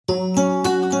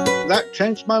That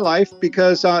changed my life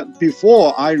because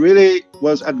before I really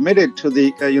was admitted to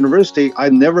the university, I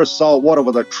never saw what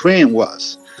a train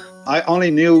was. I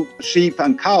only knew sheep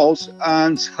and cows,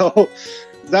 and so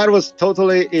that was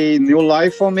totally a new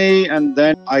life for me. And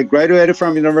then I graduated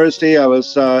from university. I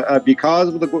was because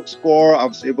of the good score, I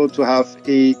was able to have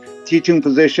a teaching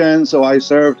position. So I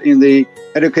served in the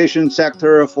education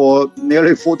sector for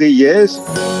nearly 40 years.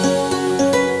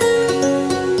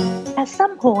 At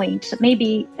some point,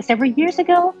 maybe several years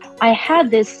ago, I had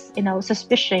this,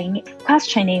 suspicion,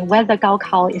 questioning whether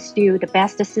Gaokao is still the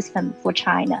best system for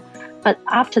China. But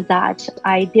after that,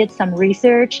 I did some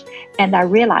research and I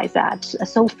realized that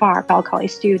so far, Gaokao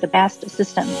is still the best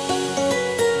system.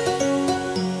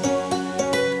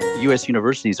 U.S.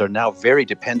 universities are now very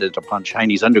dependent upon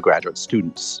Chinese undergraduate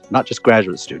students, not just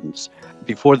graduate students.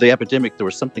 Before the epidemic, there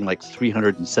was something like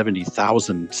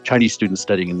 370,000 Chinese students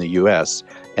studying in the U.S.,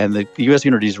 and the U.S.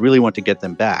 universities really want to get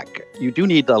them back. You do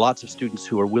need lots of students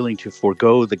who are willing to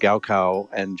forego the Gaokao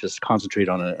and just concentrate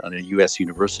on a U.S.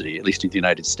 university, at least in the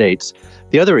United States.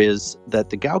 The other is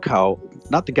that the Gaokao,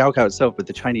 not the Gaokao itself, but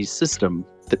the Chinese system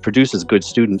that produces good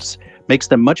students makes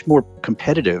them much more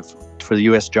competitive for the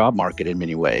U.S. job market in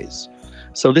many ways.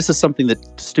 So this is something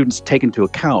that students take into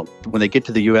account. When they get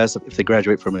to the U.S., if they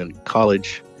graduate from a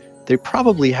college, they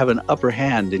probably have an upper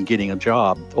hand in getting a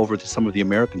job over to some of the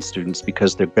American students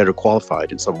because they're better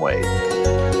qualified in some way.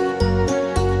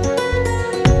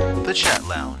 The Chat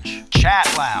Lounge.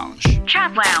 Chat Lounge.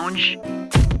 Chat Lounge.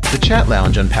 The Chat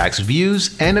Lounge unpacks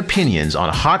views and opinions on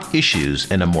hot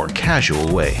issues in a more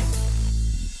casual way.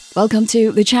 Welcome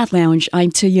to the Chat Lounge.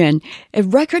 I'm Tu Yuen. A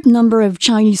record number of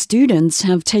Chinese students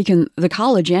have taken the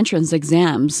college entrance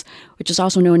exams, which is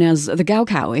also known as the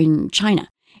Gaokao in China.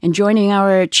 And joining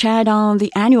our chat on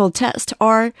the annual test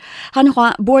are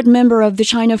Hanhua board member of the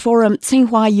China Forum,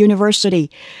 Tsinghua University,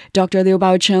 Dr. Liu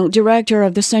Baocheng, director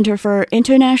of the Center for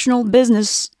International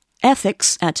Business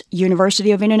Ethics at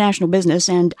University of International Business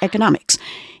and Economics,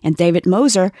 and David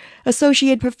Moser,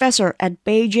 associate professor at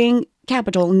Beijing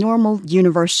Capital Normal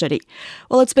University.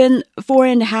 Well, it's been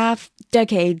 4.5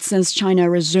 decades since China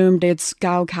resumed its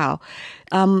Gaokao.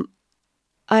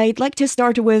 I'd like to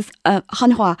start with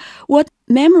Hanhua. What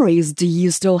memories do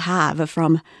you still have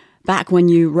from back when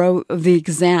you wrote the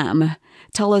exam?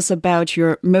 Tell us about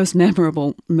your most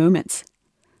memorable moments.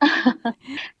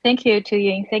 Thank you, Tu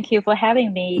Ying. Thank you for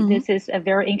having me. Mm-hmm. This is a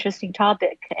very interesting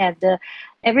topic. And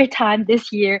every time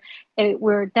this year, it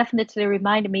will definitely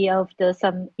remind me of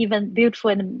some even beautiful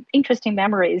and interesting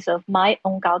memories of my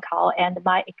own Gaokao and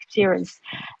my experience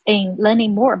in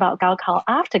learning more about Gaokao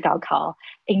after Gaokao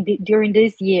during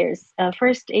these years.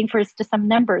 First, some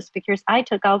numbers, because I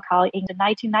took Gaokao in the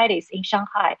 1990s in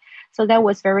Shanghai. So that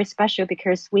was very special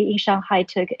because we in Shanghai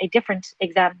took a different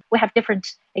exam. We have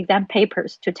different exam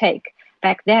papers to take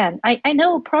back then. I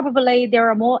know probably there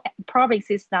are more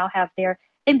provinces now have their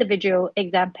individual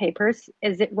exam papers.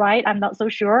 Is it right? I'm not so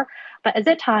sure. But at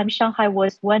that time, Shanghai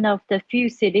was one of the few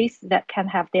cities that can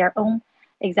have their own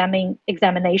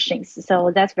examinations.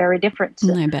 So that's very different.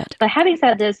 I bet. But having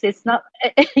said this, it's not.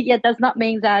 It does not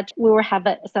mean that we will have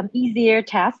some easier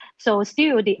tests. So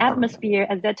still, the atmosphere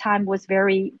at that time was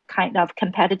very kind of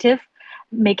competitive,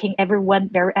 making everyone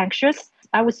very anxious.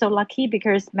 I was so lucky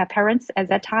because my parents at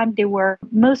that time,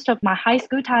 most of my high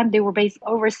school time, they were based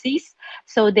overseas.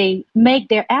 So they make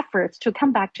their efforts to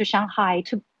come back to Shanghai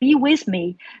to be with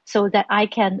me so that I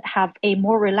can have a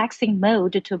more relaxing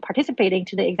mode to participate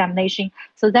into the examination.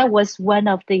 So that was one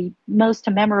of the most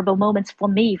memorable moments for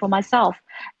me, for myself.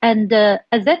 And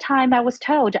at that time, I was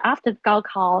told after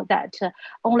Gaokao that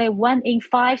only 1 in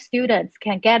 5 students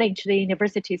can get into the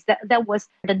universities. That was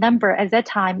the number at that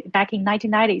time back in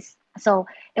 1990s. So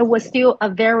it was still a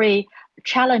very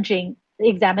challenging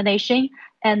examination,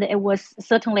 and it was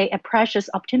certainly a precious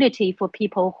opportunity for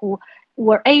people who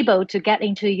were able to get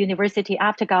into university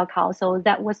after Gaokao. So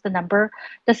that was the number.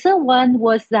 The third one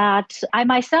was that I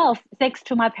myself, thanks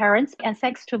to my parents and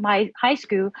thanks to my high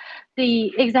school,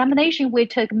 the examination we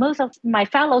took, most of my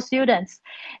fellow students,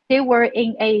 they were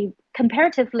in a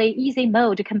comparatively easy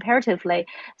mode comparatively.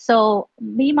 So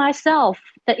me, myself,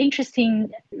 the interesting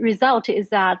result is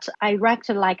that I ranked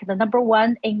like the number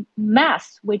 1 in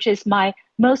math, which is my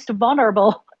most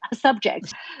vulnerable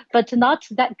subject, but not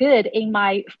that good in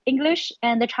my English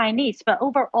and the Chinese. But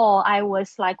overall, I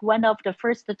was like one of the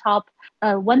first top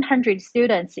 100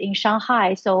 students in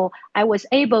Shanghai. So I was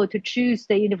able to choose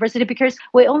the university because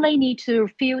we only need to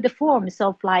fill the forms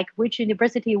of like which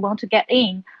university you want to get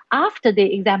in after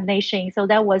the examination. So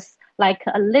that was like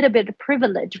a little bit of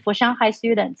privilege for Shanghai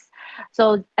students.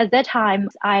 So at that time,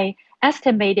 I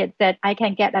estimated that I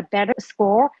can get a better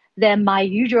score than my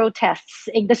usual tests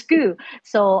in the school.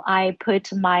 So I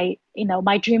put my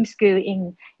dream school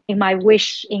in my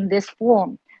wish in this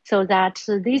form. So that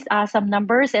these are some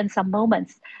numbers and some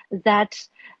moments that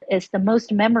is the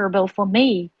most memorable for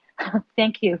me.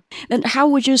 Thank you. And how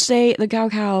would you say the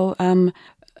Gaokao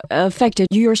affected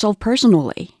you yourself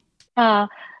personally?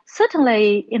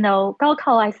 Certainly,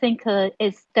 Gaokao, I think,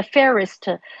 is the fairest,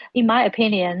 in my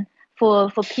opinion,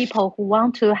 for people who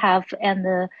want to have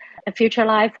a future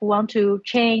life, who want to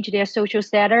change their social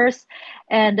status.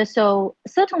 And so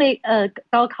certainly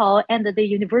Gaokao and the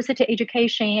university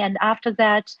education. And after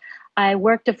that, I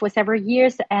worked for several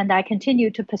years and I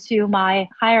continued to pursue my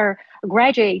higher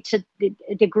graduate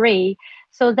degree.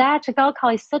 So that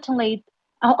Gaokao is certainly,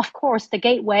 of course, the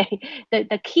gateway,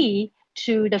 the key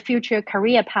to the future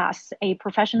career path, a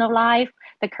professional life,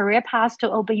 the career path to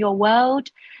open your world,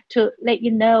 to let you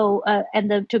know,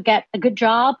 to get a good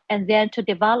job, and then to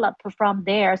develop from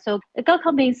there. So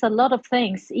Gaokao means a lot of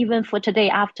things, even for today,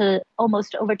 after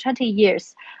almost over 20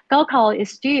 years. Gaokao is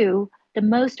still the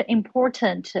most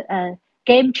important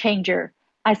game changer,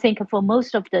 I think, for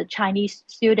most of the Chinese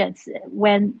students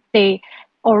when they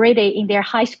already in their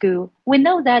high school. We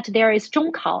know that there is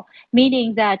中考,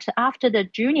 meaning that after the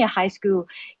junior high school,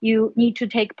 you need to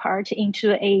take part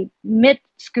into a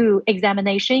mid-school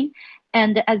examination.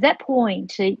 And at that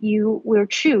point, you will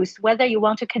choose whether you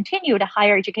want to continue the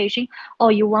higher education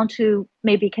or you want to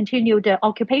maybe continue the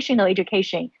occupational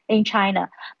education in China.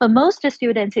 But most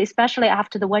students, especially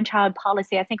after the one-child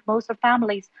policy, I think most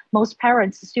families, most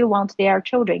parents still want their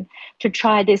children to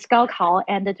try this Gaokao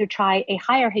and to try a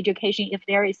higher education if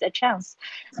there is a chance.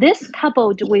 This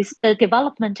coupled with the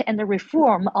development and the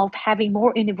reform of having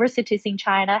more universities in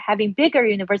China, having bigger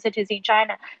universities in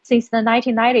China since the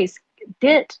 1990s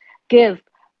did give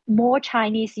more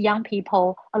Chinese young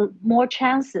people more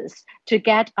chances to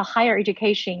get a higher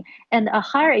education. And a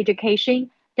higher education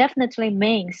definitely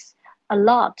means a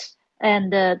lot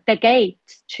and the gate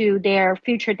to their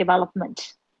future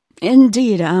development.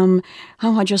 Indeed.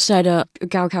 Hanhua just said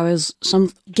Gaokao is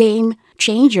some game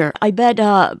changer. I bet,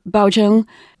 Baocheng,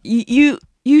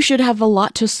 you should have a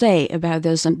lot to say about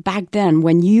this. And back then,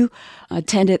 when you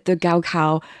attended the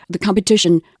Gaokao, the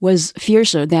competition was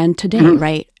fiercer than today,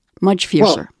 right? Much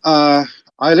fiercer. Well,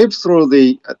 I lived through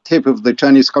the tip of the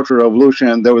Chinese Cultural Revolution,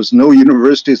 and there was no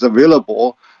universities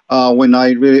available when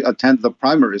I really attended the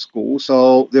primary school.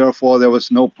 So therefore, there was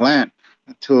no plan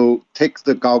to take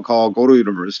the Gaokao, go to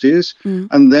universities.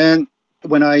 And then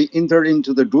when I entered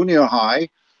into the junior high,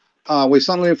 we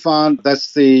suddenly found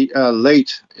that's the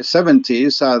late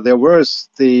 70s. There was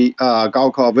the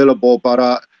Gaokao available,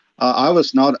 but I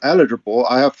was not eligible.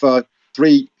 I have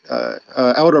three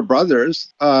elder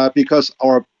brothers because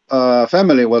our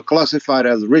family were classified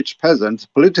as rich peasants.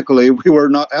 Politically, we were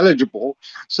not eligible.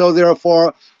 So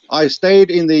therefore, I stayed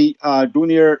in the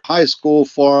junior high school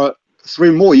for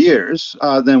 3 more years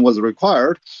than was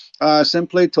required,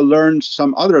 simply to learn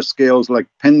some other skills like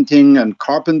painting and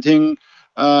carpenting,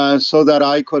 so that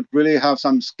I could really have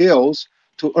some skills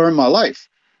to earn my life.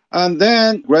 And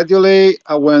then gradually,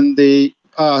 when the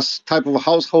type of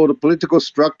household political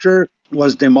structure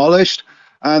was demolished,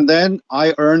 and then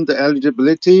I earned the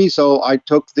eligibility. So I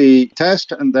took the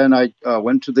test, and then I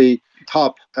went to the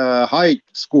top high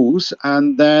schools,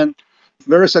 and then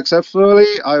very successfully,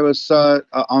 I was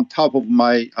on top of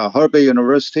my Hebei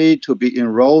University to be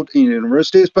enrolled in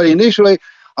universities. But initially,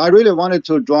 I really wanted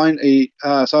to join a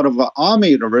sort of army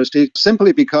university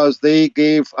simply because they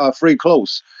gave free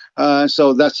clothes.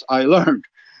 So that's I learned.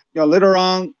 Later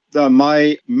on,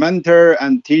 my mentor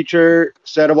and teacher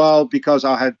said, well, because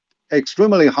I had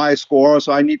extremely high score,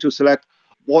 so I need to select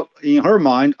what, in her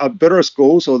mind, a better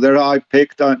school. So there I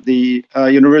picked the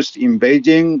university in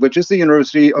Beijing, which is the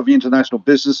University of International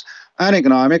Business and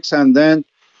Economics. And then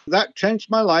that changed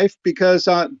my life because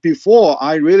before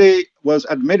I really was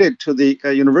admitted to the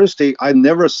university, I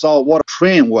never saw what a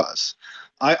train was.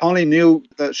 I only knew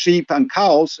the sheep and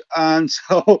cows. And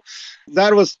so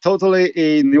that was totally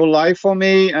a new life for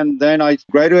me. And then I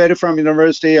graduated from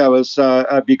university. I was,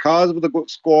 because of the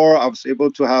good score, I was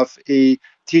able to have a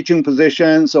teaching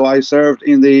position. So I served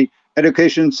in the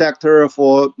education sector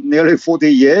for nearly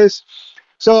 40 years.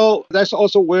 So that's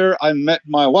also where I met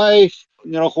my wife,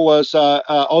 who was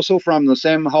also from the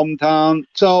same hometown.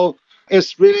 So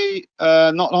it's really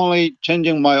not only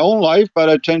changing my own life, but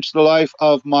it changed the life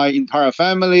of my entire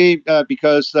family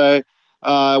because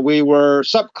we were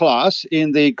subclass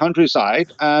in the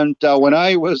countryside. And when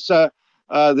I was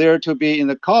there to be in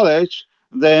the college,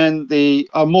 then the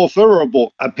more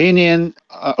favorable opinion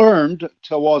earned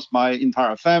towards my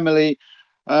entire family.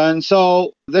 And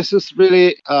so this is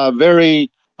really a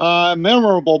very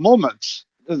memorable moment.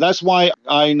 That's why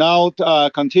I now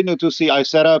continue to see. I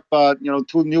set up,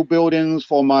 two new buildings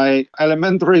for my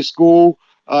elementary school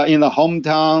in the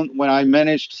hometown when I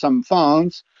managed some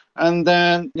funds. And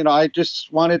then, I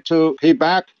just wanted to pay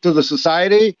back to the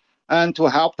society and to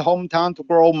help the hometown to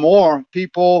grow more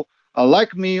people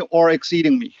like me or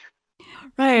exceeding me.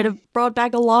 Right, it brought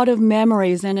back a lot of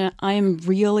memories, and I am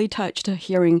really touched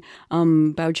hearing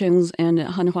Baocheng's and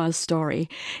Hanhua's story.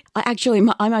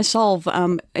 I myself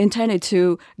intended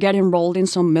to get enrolled in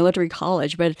some military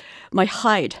college, but my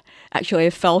height actually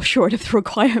fell short of the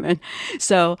requirement,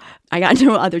 so I got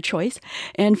no other choice.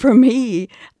 And for me,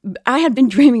 I had been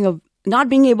dreaming of not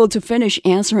being able to finish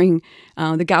answering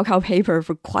the Gaokao paper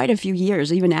for quite a few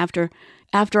years, even after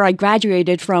I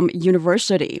graduated from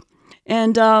university.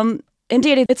 And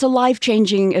indeed, it's a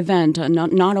life-changing event,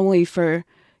 not only for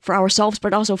ourselves,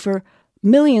 but also for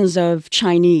millions of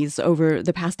Chinese over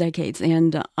the past decades.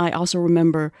 And I also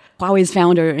remember Huawei's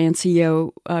founder and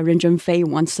CEO Ren Zhengfei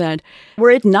once said,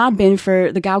 were it not been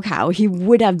for the Gaokao, he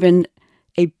would have been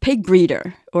a pig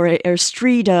breeder or a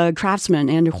street craftsman,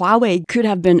 and Huawei could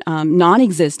have been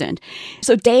non-existent.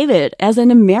 So David, as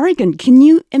an American, can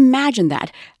you imagine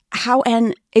that? How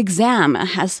an exam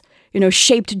has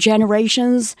shaped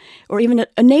generations or even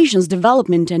a nation's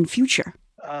development and future?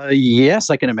 Yes,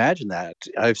 I can imagine that.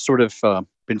 I've sort of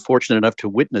been fortunate enough to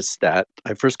witness that.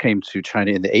 I first came to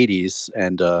China in the 80s,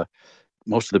 and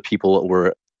most of the people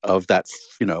were of that,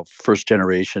 first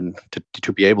generation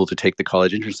to be able to take the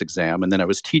college entrance exam. And then I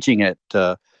was teaching at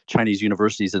Chinese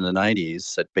universities in the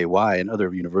 90s at Beihai and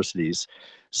other universities.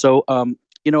 So,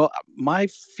 my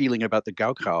feeling about the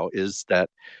Gaokao is that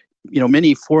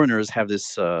many foreigners have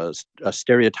this a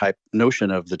stereotype notion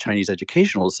of the Chinese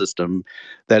educational system,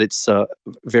 that it's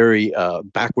very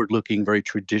backward-looking, very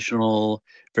traditional,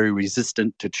 very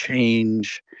resistant to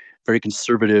change, very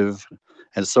conservative,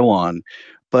 and so on.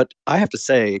 But I have to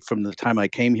say, from the time I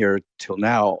came here till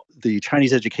now, the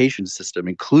Chinese education system,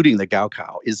 including the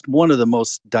Gaokao, is one of the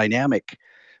most dynamic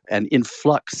and in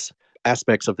flux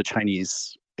aspects of the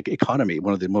Chinese economy,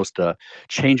 one of the most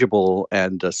changeable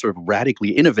and sort of radically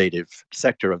innovative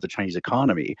sector of the Chinese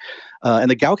economy.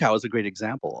 And the Gaokao is a great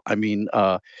example. I mean,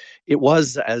 it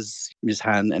was, as Ms.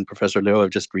 Han and Professor Liu have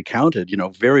just recounted,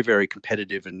 very, very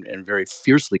competitive and very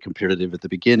fiercely competitive at the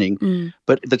beginning.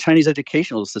 But the Chinese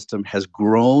educational system has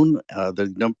grown.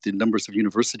 The numbers of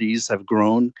universities have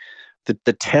grown.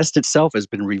 The test itself has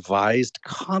been revised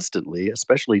constantly,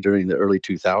 especially during the early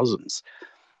 2000s.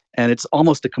 And it's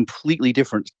almost a completely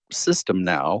different system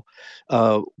now.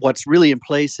 What's really in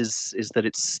place is that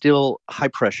it's still high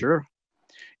pressure.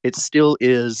 It still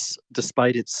is,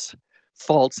 despite its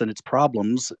faults and its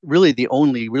problems, really the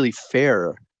only really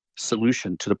fair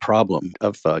solution to the problem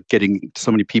of getting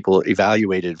so many people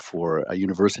evaluated for a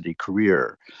university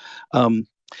career.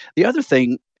 The other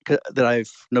thing that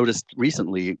I've noticed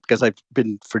recently, because I've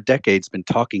been for decades been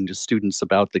talking to students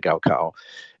about the Gaokao,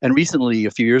 and recently,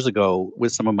 a few years ago,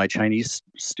 with some of my Chinese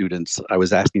students, I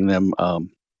was asking them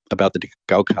about the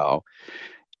Gaokao,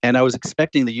 and I was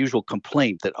expecting the usual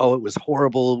complaint that, it was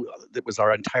horrible. It was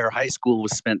our entire high school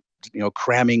was spent,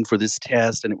 cramming for this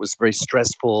test, and it was very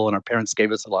stressful, and our parents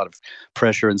gave us a lot of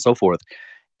pressure and so forth.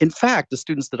 In fact, the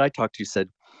students that I talked to said,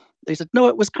 no,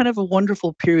 it was kind of a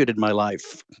wonderful period in my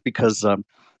life because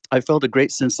I felt a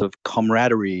great sense of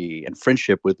camaraderie and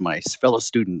friendship with my fellow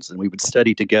students, and we would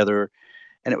study together.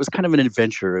 And it was kind of an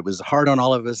adventure. It was hard on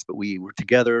all of us, but we were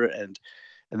together, and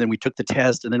then we took the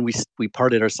test, and then we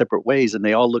parted our separate ways, and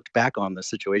they all looked back on the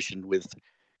situation with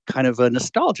kind of a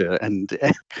nostalgia and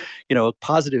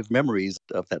positive memories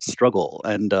of that struggle.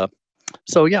 And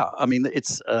so, yeah, I mean,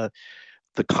 it's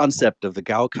the concept of the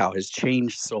Gaokao has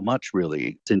changed so much,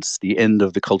 really, since the end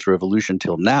of the Cultural Revolution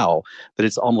till now, that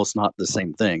it's almost not the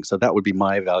same thing. So that would be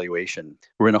my evaluation.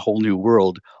 We're in a whole new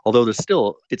world, although it's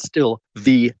still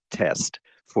the test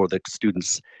for the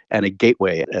students and a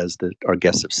gateway, as our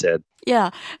guests have said.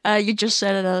 Yeah, you just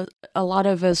said it. A lot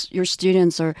of your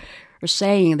students are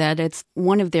saying that it's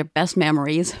one of their best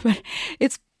memories, but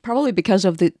it's probably because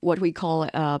of what we call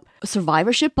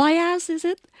survivorship bias, is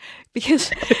it?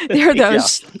 Because there are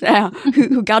those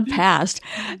who got passed,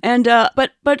 and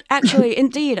but actually,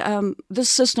 indeed, this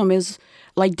system is,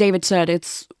 like David said,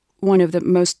 it's one of the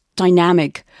most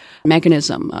dynamic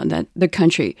mechanism that the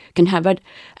country can have. But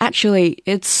actually,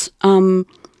 it's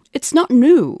not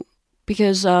new.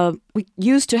 Because we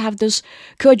used to have this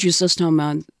Keju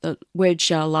system, which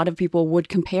a lot of people would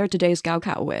compare today's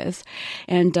Gaokao with,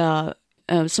 and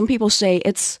some people say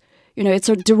it's it's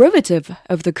a derivative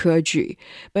of the Keju.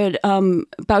 But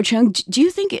Baocheng, do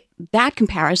you think that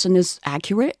comparison is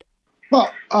accurate?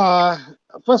 Well,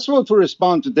 first of all, to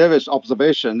respond to David's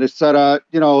observation, is that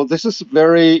this is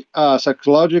very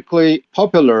psychologically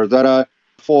popular. That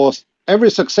for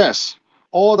every success,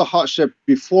 all the hardship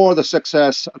before the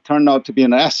success turned out to be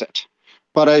an asset.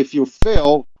 But if you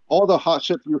fail, all the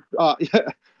hardship you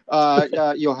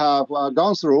you have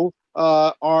gone through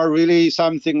are really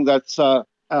something that's a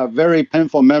very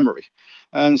painful memory.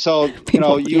 And so,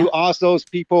 you ask those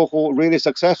people who really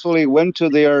successfully went to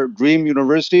their dream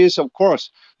universities, of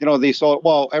course, they thought,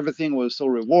 well, everything was so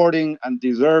rewarding and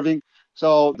deserving.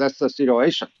 So that's the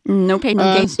situation. No pain,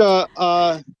 no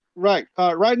gain. Right.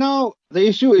 Right now, the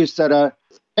issue is that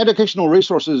educational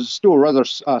resources is still rather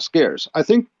scarce. I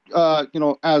think,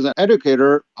 as an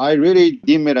educator, I really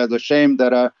deem it as a shame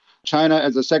that China,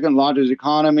 as the second largest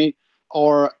economy,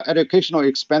 or educational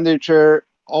expenditure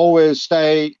always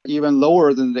stay even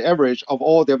lower than the average of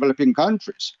all developing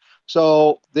countries.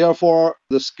 So therefore,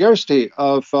 the scarcity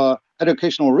of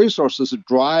educational resources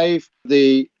drive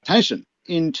the tension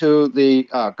into the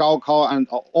Gaokao and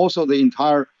also the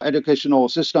entire educational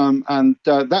system. And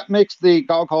that makes the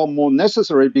Gaokao more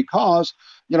necessary because,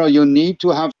 you need to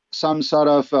have some sort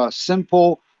of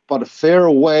simple but fair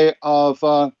way of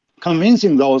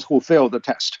convincing those who fail the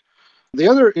test. The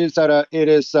other is that it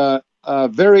is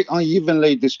very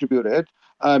unevenly distributed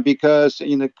because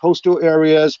in the coastal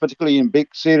areas, particularly in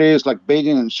big cities like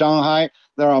Beijing and Shanghai,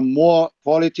 there are more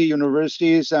quality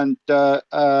universities, and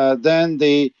then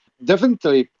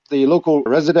definitely the local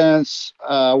residents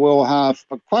will have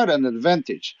quite an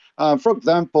advantage. For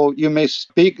example,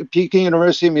 Peking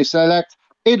University may select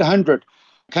 800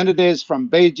 candidates from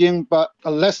Beijing, but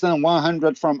less than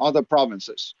 100 from other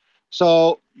provinces.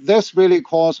 So this really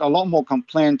caused a lot more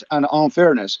complaint and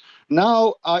unfairness.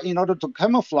 Now, in order to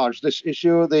camouflage this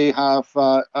issue, they have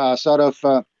sort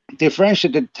of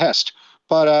differentiated test,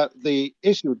 but the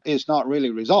issue is not really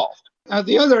resolved.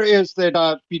 The other is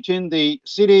that between the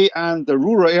city and the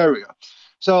rural area.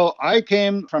 So I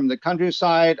came from the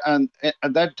countryside, and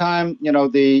at that time,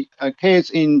 the kids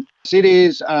in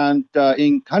cities and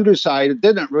in countryside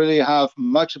didn't really have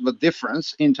much of a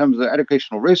difference in terms of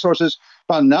educational resources.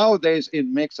 But nowadays, it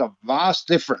makes a vast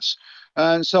difference.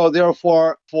 And so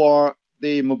therefore, for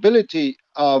the mobility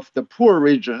of the poor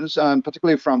regions, and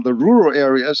particularly from the rural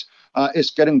areas,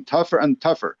 is getting tougher and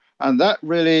tougher. And that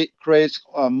really creates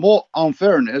more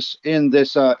unfairness in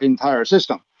this entire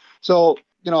system. So,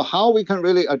 how we can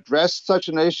really address such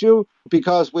an issue,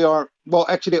 because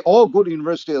actually all good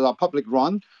universities are public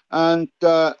run, and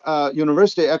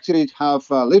universities actually have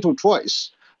little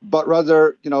choice, but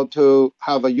rather, to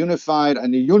have a unified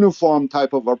and a uniform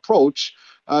type of approach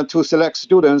to select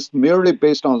students merely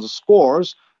based on the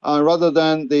scores, rather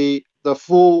than the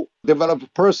full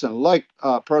developed person, like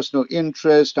personal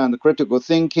interest and critical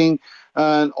thinking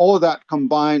and all that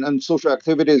combined, and social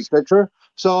activities, etc.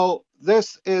 So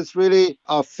this is really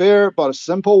a fair but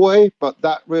simple way, but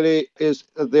that really is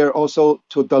there also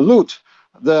to dilute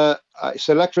the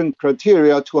selection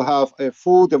criteria to have a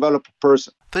full developed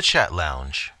person. The Chat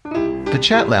Lounge. The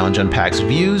Chat Lounge unpacks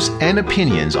views and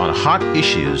opinions on hot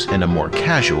issues in a more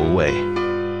casual way.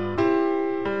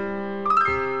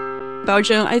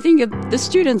 Baocheng, I think the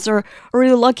students are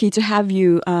really lucky to have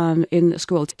you in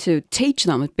school to teach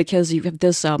them, because you have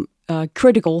this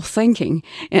critical thinking,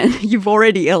 and you've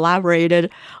already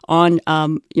elaborated on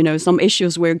some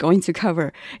issues we're going to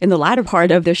cover in the latter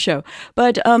part of the show.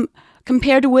 But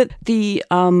compared with the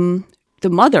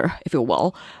mother, if you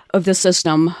will, of the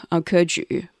system,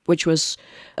 Keju, which was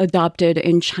adopted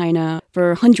in China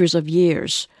for hundreds of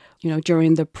years,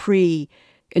 during the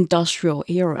pre-industrial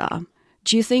era,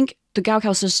 do you think the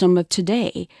Gaokao system of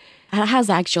today has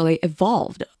actually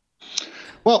evolved?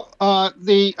 Well,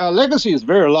 the legacy is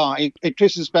very long. It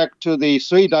traces back to the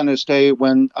Sui dynasty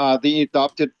when they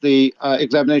adopted the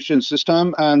examination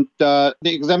system, and the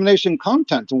examination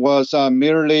content was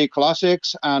merely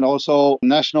classics and also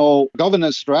national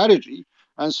governance strategy.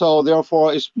 And so,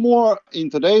 therefore, it's more in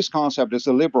today's concept, it's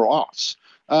the liberal arts.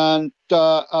 And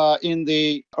in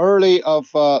the early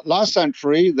of last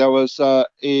century, there was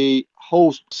a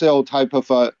wholesale type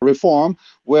of reform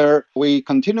where we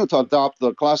continue to adopt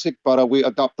the classic, but we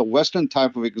adopt the Western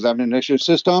type of examination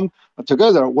system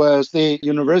together with the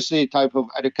university type of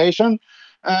education.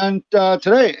 And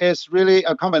today it's really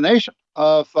a combination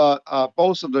of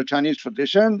both of the Chinese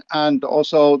tradition and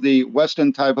also the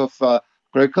Western type of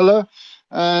curricula.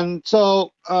 And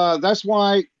so that's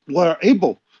why we're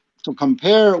able to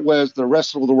compare with the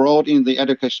rest of the world in the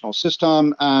educational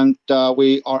system, and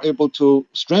we are able to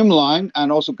streamline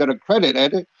and also get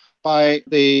accredited by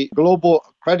the global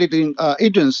accrediting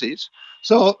agencies.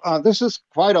 So this is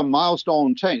quite a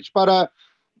milestone change. But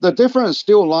the difference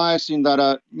still lies in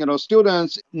that,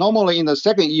 students normally in the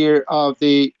second year of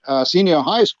the senior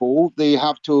high school, they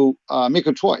have to make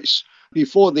a choice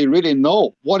before they really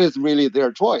know what is really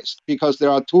their choice, because there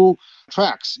are two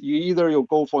tracks. You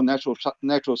go for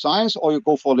natural science or you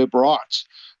go for liberal arts.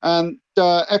 And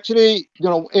actually,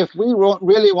 if we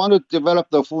really want to develop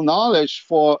the full knowledge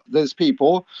for these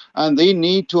people, and they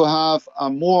need to have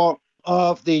more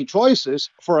of the choices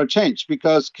for a change,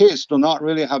 because kids do not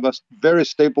really have a very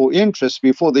stable interest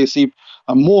before they see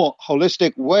a more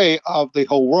holistic way of the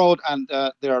whole world and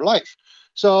their life.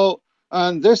 So,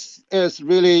 and this is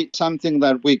really something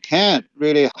that we can't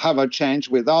really have a change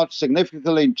without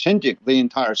significantly changing the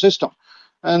entire system.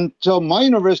 And so my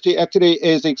university actually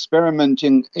is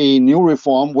experimenting a new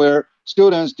reform where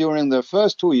students during the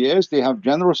first 2 years, they have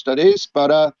general studies,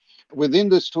 but within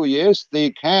these 2 years, they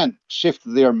can shift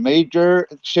their major,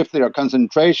 shift their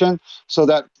concentration so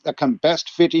that it can best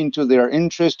fit into their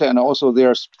interest and also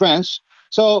their strengths.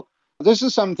 So this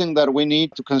is something that we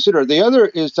need to consider. The other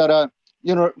is that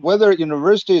whether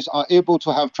universities are able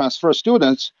to have transfer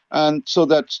students, and so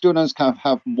that students can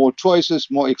have more choices,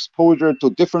 more exposure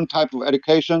to different type of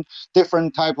education,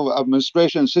 different type of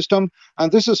administration system.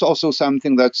 And this is also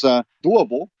something that's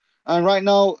doable. And right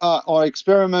now, our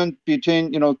experiment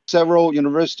between several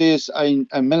universities in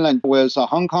mainland with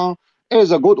Hong Kong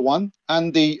is a good one,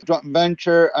 and the joint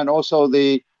venture and also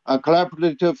the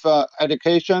collaborative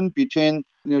education between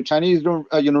Chinese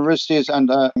universities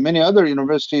and many other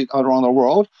universities around the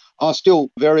world are still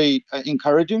very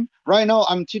encouraging. Right now,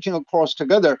 I'm teaching a course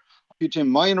together between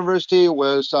my university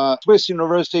with Swiss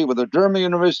university, with the German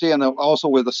university, and also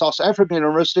with the South African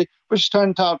university, which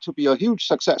turned out to be a huge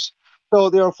success. So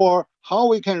therefore, how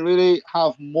we can really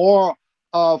have more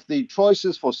of the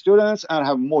choices for students and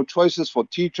have more choices for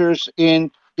teachers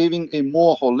in giving a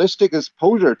more holistic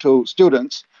exposure to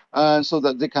students, and so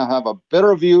that they can have a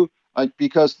better view,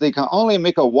 because they can only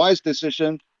make a wise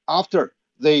decision after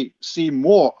they see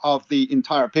more of the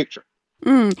entire picture.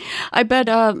 I bet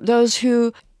those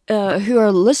who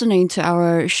are listening to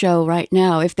our show right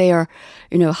now, if they are,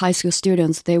 high school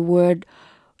students, they would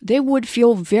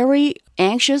feel very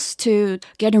anxious to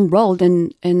get enrolled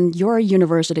in your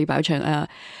university, Baocheng,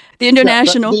 the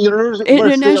international, the University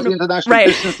of International right.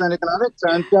 Business and Economics.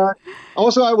 And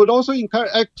also, I would also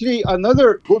encourage, actually,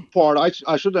 another good part,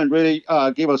 I shouldn't really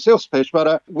give a sales pitch,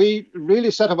 but we really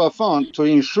set up a fund to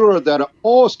ensure that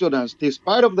all students,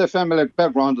 despite of their family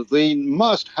background, they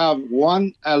must have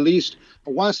at least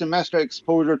one semester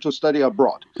exposure to study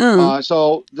abroad.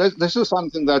 So this is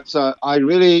something that I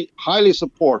really highly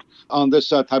support on this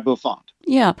type of fund.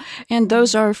 Yeah, and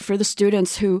those are for the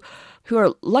students who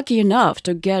are lucky enough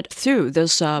to get through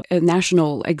this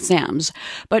national exams.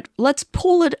 But let's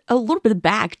pull it a little bit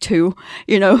back to,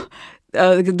 the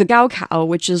Gaokao,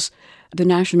 which is the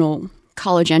national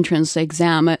college entrance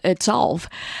exam itself.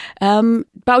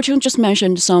 Baocheng just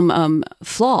mentioned some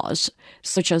flaws,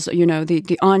 such as,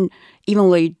 the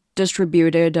unevenly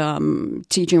distributed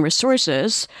teaching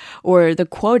resources, or the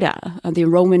quota, the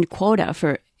enrollment quota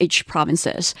for each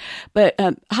provinces. But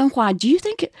Hanhua, do you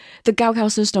think the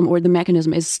Gaokao system or the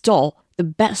mechanism is still the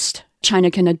best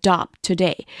China can adopt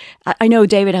today? I know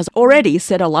David has already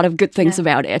said a lot of good things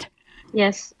about it.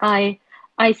 Yes, I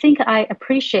think I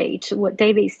appreciate what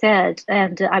David said,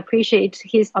 and I appreciate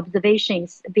his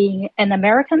observations being an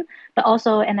American, but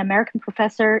also an American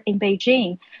professor in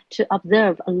Beijing, to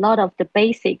observe a lot of the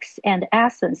basics and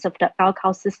essence of the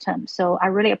Gaokao system. So I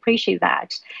really appreciate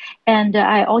that. And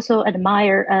I also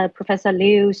admire Professor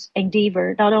Liu's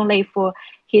endeavor, not only for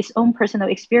his own personal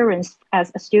experience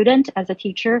as a student, as a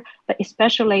teacher, but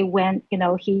especially when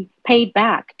he paid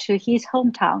back to his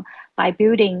hometown by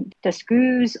building the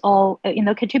schools, or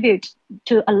contribute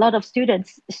to a lot of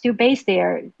students still based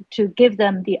there, to give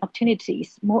them the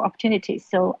opportunities, more opportunities.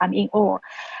 So I'm in awe.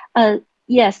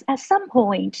 Yes, at some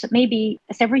point, maybe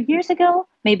several years ago,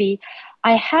 maybe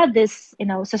I had this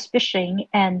suspicion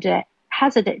and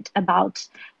hesitant about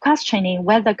questioning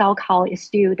whether Gaokao is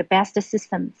still the best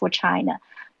system for China.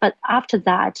 But after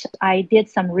that, I did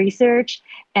some research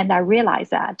and I realized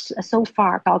that so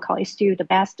far Gaokao is still the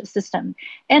best system.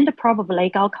 And probably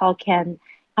Gaokao can,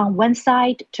 on one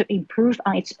side, to improve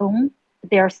on its own.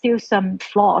 There are still some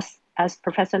flaws, as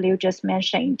Professor Liu just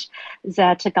mentioned,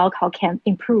 that Gaokao can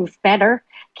improve better,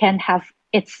 can have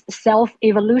its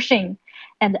self-evolution.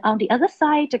 And on the other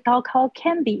side, Gaokao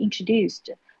can be introduced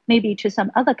maybe to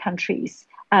some other countries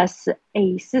as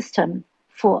a system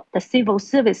for the civil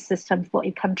service system for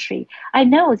a country. I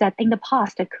know that in the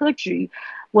past, the Keju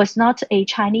was not a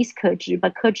Chinese Keju,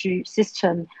 but Keju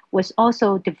system was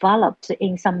also developed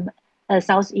in some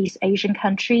Southeast Asian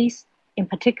countries in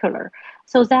particular.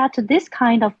 So that this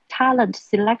kind of talent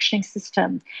selection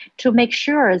system to make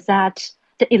sure that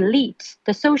the elite,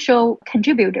 the social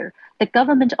contributor, the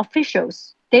government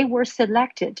officials, they were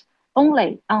selected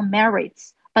only on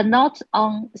merits, but not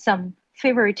on some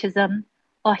favoritism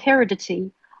or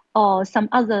heredity or some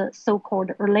other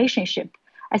so-called relationship.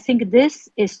 I think this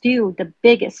is still the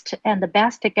biggest and the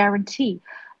best guarantee.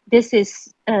 This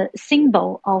is a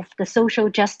symbol of the social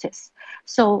justice.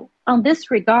 So on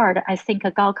this regard, I think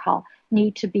a Gaokao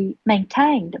need to be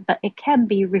maintained, but it can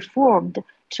be reformed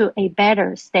to a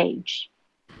better stage.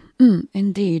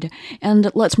 Indeed.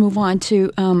 And let's move on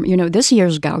to, this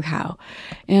year's Gaokao.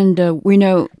 And we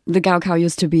know the Gaokao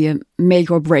used to be a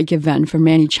make or break event for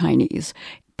many Chinese.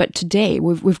 But today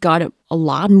we've got a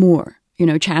lot more,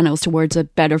 channels towards a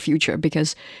better future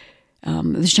because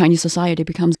the Chinese society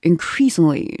becomes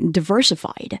increasingly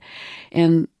diversified.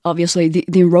 And obviously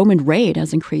the enrollment rate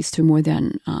has increased to more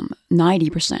than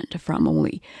 90% from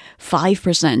only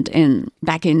 5%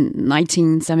 back in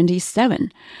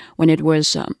 1977 when it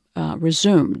was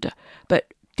resumed.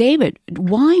 But David,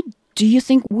 why do you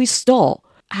think we still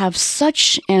have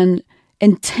such an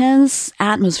intense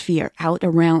atmosphere out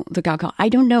around the Gaokao? I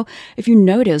don't know if you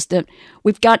noticed that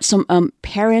we've got some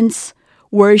parents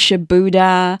worship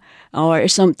Buddha, or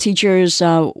some teachers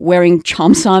wearing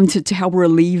cheongsam to help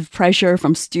relieve pressure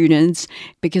from students,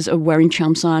 because of wearing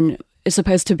cheongsam is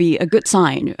supposed to be a good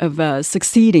sign of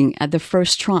succeeding at the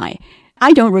first try.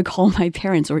 I don't recall my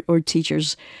parents or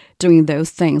teachers doing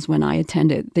those things when I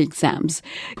attended the exams.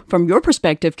 From your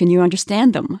perspective, can you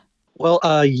understand them? Well,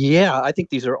 yeah, I think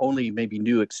these are only maybe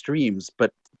new extremes,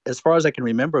 but as far as I can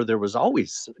remember, there was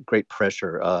always great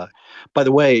pressure. By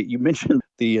the way, you mentioned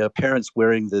the parents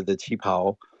wearing the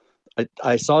qipao.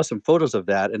 I saw some photos of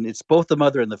that, and it's both the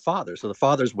mother and the father. So the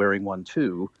father's wearing one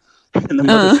too, and the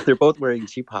mother's, they're both wearing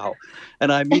qipao.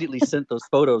 And I immediately sent those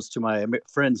photos to my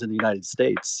friends in the United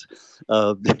States.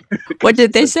 What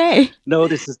did they say? No,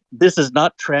 this is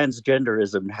not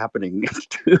transgenderism happening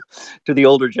to the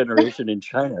older generation in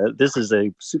China. This is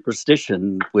a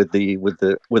superstition with the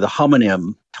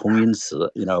homonym, 同音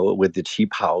词, with the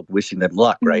qipao, wishing them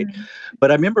luck, right? Mm-hmm.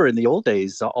 But I remember in the old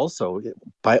days, also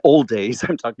by old days,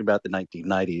 I'm talking about the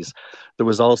 1990s. There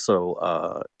was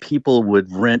also people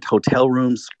would rent hotel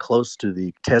rooms close to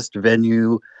the test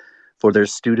venue for their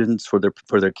students, for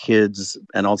their kids,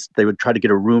 and also they would try to get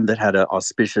a room that had an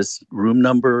auspicious room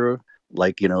number,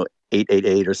 like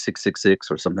 888 or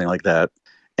 666 or something like that.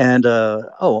 And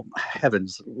oh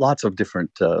heavens, lots of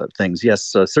different things. Yes,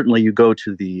 certainly you go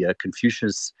to the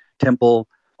Confucius Temple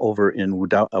over in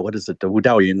Wudao, the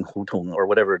Wudaoyun Hutong or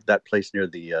whatever, that place near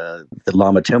the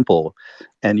Lama Temple,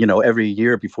 and every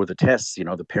year before the tests,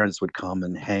 the parents would come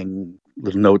and hang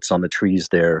little notes on the trees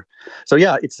there. So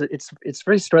yeah, it's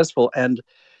very stressful, and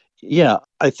yeah,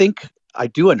 I think I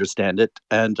do understand it.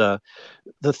 And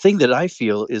the thing that I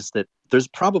feel is that there's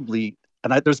probably,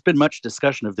 there's been much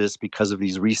discussion of this because of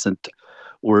these recent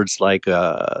words like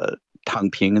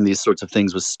tangping and these sorts of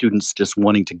things, with students just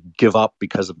wanting to give up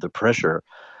because of the pressure.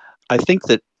 I think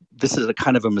that this is a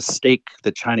kind of a mistake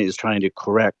that China is trying to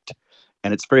correct,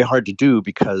 and it's very hard to do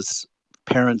because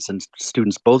parents and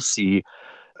students both see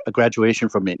a graduation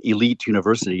from an elite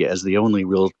university as the only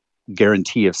real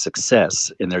guarantee of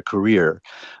success in their career.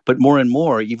 But more and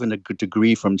more, even a good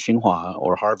degree from Tsinghua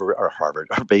or Harvard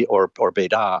or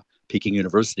Beida, Peking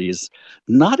University, is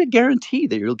not a guarantee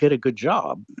that you'll get a good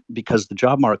job because the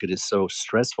job market is so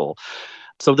stressful.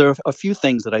 So there are a few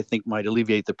things that I think might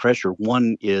alleviate the pressure.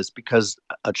 One is because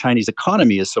a Chinese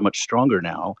economy is so much stronger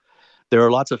now, there are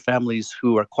lots of families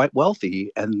who are quite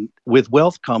wealthy, and with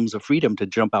wealth comes a freedom to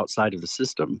jump outside of the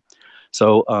system.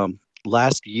 So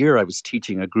last year, I was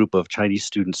teaching a group of Chinese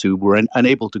students who were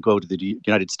unable to go to the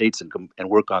United States and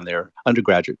work on their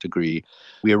undergraduate degree.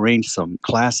 We arranged some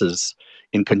classes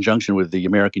in conjunction with the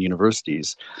American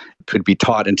universities, could be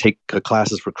taught and take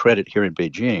classes for credit here in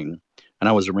Beijing. And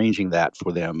I was arranging that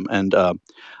for them. And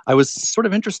I was sort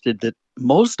of interested that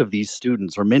most of these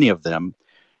students, or many of them,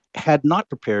 had not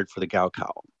prepared for the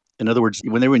Gaokao. In other words,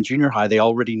 when they were in junior high, they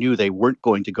already knew they weren't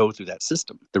going to go through that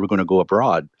system. They were going to go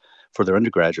abroad for their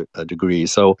undergraduate degree.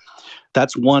 So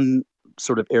that's one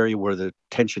sort of area where the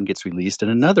tension gets released. And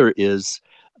another is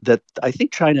that I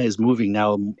think China is moving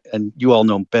now, and you all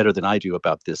know better than I do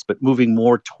about this, but moving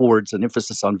more towards an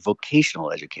emphasis on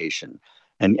vocational education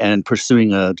and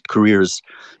pursuing careers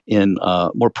in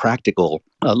more practical,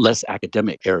 less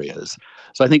academic areas.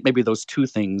 So I think maybe those two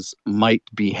things might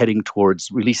be heading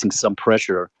towards releasing some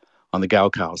pressure on the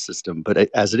Gaokao system. But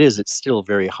as it is, it's still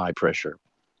very high pressure.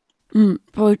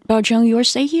 Baocheng, your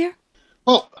say here?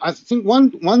 Well, I think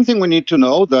one thing we need to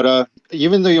know that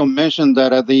even though you mentioned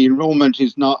that the enrollment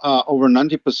is not over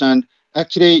 90%,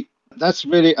 actually that's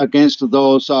really against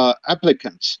those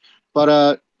applicants.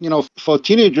 But for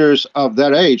teenagers of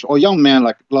that age or young men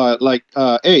like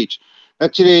age,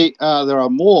 actually there are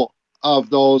more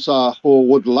of those who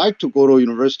would like to go to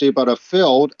university but have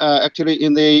failed. Actually,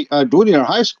 in the junior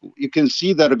high school, you can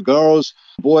see that girls,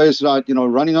 boys,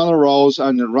 running on the roads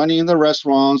and running in the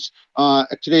restaurants.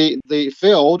 Actually, they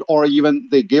failed or even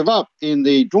they gave up in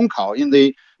the Zhongkao,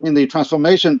 in the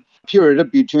transformation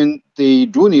period between the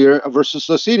junior versus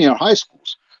the senior high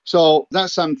schools. So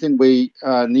that's something we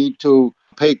need to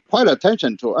pay quite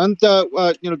attention to. And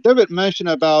David mentioned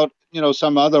about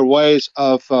some other ways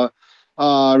of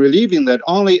relieving that.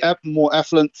 Only more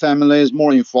affluent families,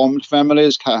 more informed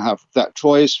families can have that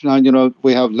choice.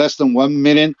 We have less than 1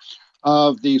 million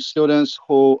of the students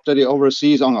who study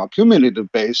overseas on a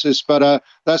cumulative basis, but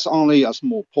that's only a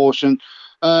small portion.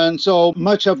 And so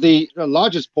much of the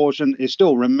largest portion is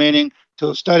still remaining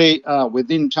to study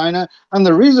within China. And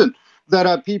the reason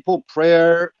that people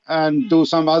pray and do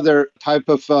some other type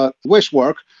of wish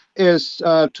work is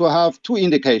to have two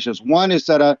indications. One is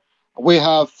that we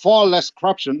have far less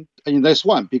corruption in this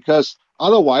one, because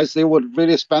otherwise they would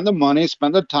really spend the money,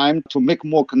 spend the time to make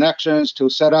more connections, to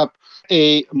set up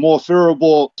a more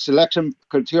favorable selection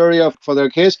criteria for their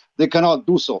kids. They cannot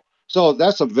do so. So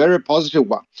that's a very positive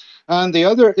one. And the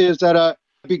other is that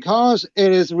because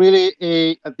it is really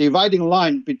a dividing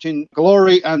line between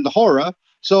glory and horror,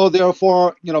 so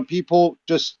therefore, people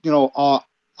just, are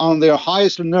on their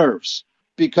highest nerves,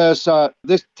 because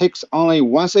this takes only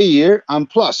once a year, and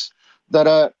plus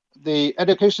that the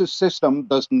education system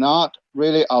does not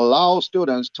really allow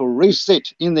students to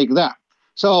resit in the exam.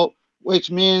 So,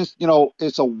 which means,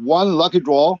 it's a one lucky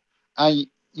draw, and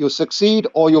you succeed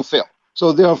or you fail.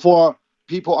 So therefore,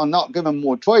 people are not given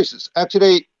more choices.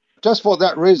 Actually, just for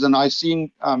that reason, I've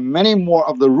seen many more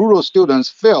of the rural students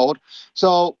failed.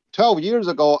 So 12 years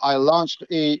ago, I launched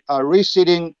a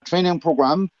resitting training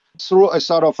program through a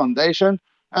sort of foundation,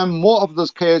 and more of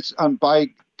those kids, by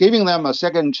giving them a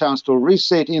second chance to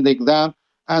resit in the exam,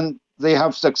 and they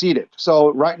have succeeded.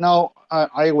 So right now,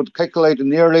 I would calculate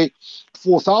nearly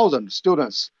 4,000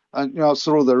 students,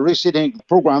 through the resitting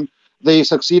program, they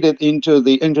succeeded into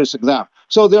the entrance exam.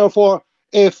 So therefore,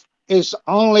 if it's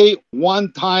only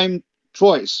one-time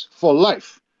choice for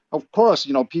life, of course,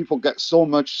 people get so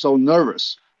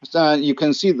nervous. You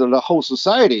can see that the whole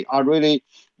society are really,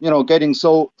 getting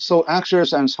so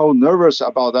anxious and so nervous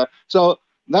about that. So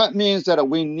that means that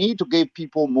we need to give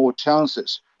people more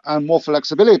chances and more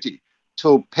flexibility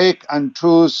to pick and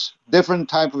choose different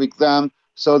type of exam,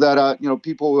 so that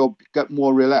people will get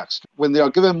more relaxed. When they are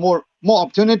given more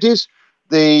opportunities,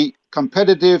 the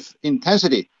competitive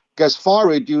intensity gets far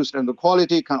reduced, and the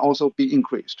quality can also be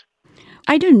increased.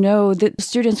 I didn't know that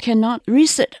students cannot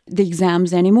resit the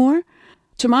exams anymore.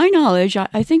 To my knowledge,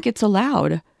 I think it's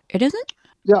allowed. It isn't?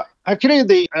 Yeah, actually,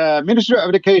 the Ministry of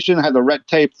Education had a red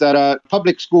tape that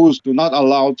public schools do not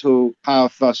allow to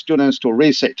have students to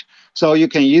resit. So you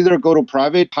can either go to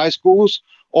private high schools,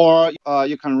 or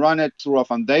you can run it through a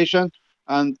foundation.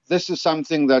 And this is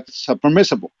something that's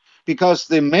permissible, because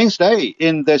the mainstay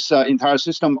in this entire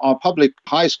system are public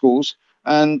high schools,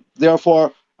 and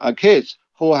therefore kids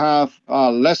who have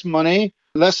less money,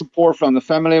 less support from the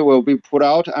family will be put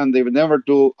out, and they will never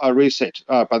do a resit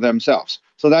by themselves.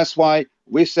 So that's why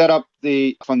we set up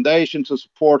the foundation to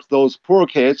support those poor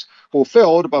kids who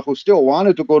failed but who still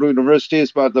wanted to go to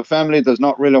universities, but the family does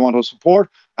not really want to support,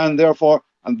 and therefore,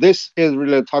 and this is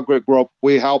really a target group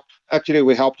we helped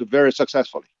very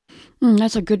successfully.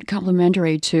 That's a good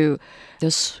complementary to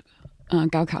this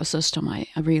Gaokao system, I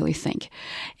really think.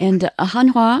 And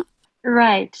Hanhua?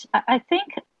 Right. I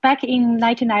think back in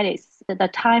 1990s, the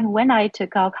time when I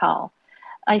took Gaokao,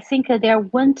 I think there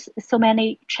weren't so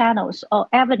many channels or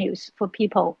avenues for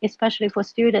people, especially for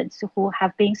students who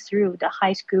have been through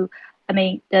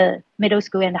the middle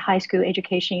school and the high school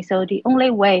education. So the only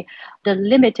way, the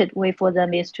limited way for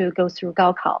them is to go through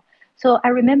Gaokao. So I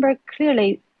remember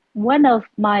clearly one of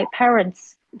my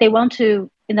parents, they want to,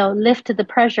 lift the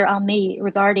pressure on me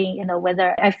regarding,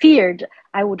 whether I feared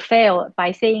I would fail,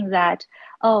 by saying that,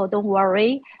 oh, don't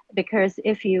worry, because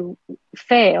if you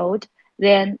failed,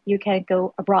 then you can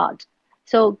go abroad.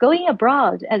 So going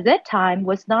abroad at that time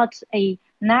was not a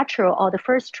natural or the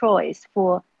first choice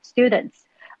for students.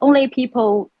 only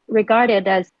people regarded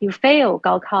as you fail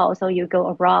Gaokao, so you go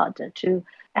abroad to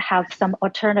have some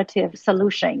alternative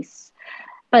solutions.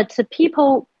 But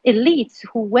people, elites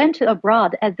who went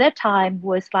abroad at that time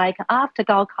was like after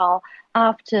Gaokao,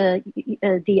 after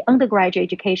the undergraduate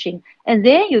education, and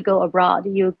then you go abroad,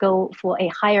 you go for a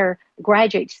higher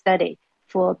graduate study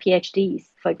for PhDs,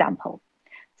 for example.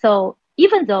 So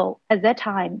even though at that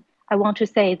time, I want to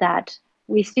say that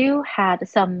we still had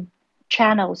some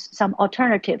channels, some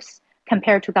alternatives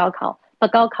compared to Gaokao,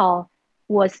 but Gaokao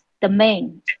was the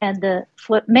main. And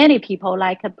for many people,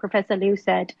 like Professor Liu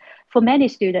said, for many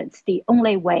students, the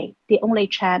only way, the only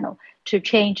channel to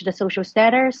change the social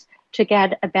status, to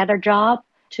get a better job,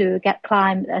 to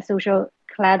climb a social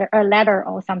ladder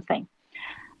or something.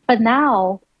 But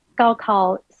now,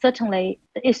 Gaokao certainly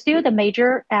is still the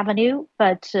major avenue,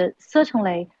 but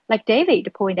certainly, like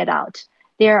David pointed out,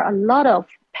 there are a lot of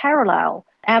parallel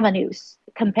avenues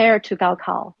compared to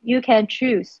Gaokao. You can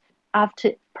choose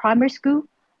after primary school,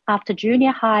 after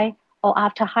junior high, or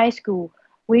after high school,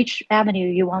 which avenue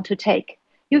you want to take.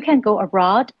 You can go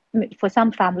abroad. For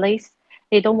some families,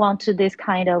 they don't want to this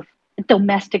kind of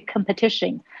domestic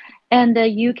competition. And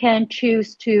you can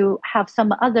choose to have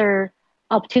some other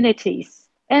opportunities.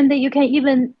 And you can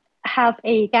even have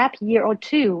a gap year or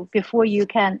two before you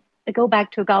can go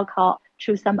back to Gaokao,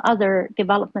 choose some other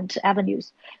development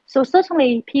avenues. So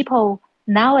certainly people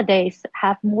nowadays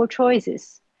have more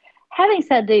choices. Having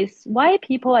said this, why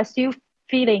people are still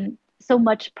feeling so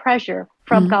much pressure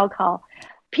from Gaokao?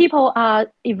 People are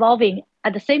evolving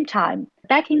at the same time.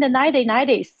 Back in the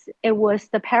 1990s, it was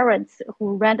the parents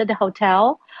who rented the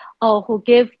hotel or who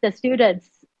give the students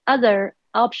other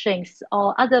options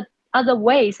or other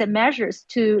ways and measures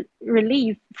to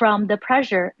relieve from the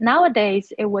pressure.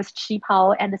 Nowadays, it was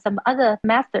Qipao and some other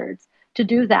methods to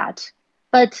do that.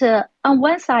 But on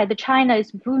one side, China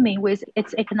is booming with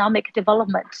its economic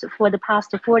development for the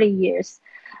past 40 years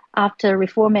after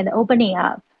reform and opening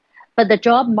up. But the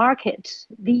job market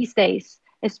these days,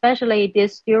 especially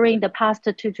during the past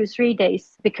 2 to 3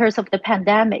 days because of the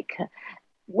pandemic,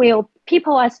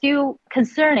 people are still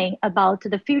concerning about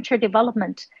the future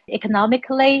development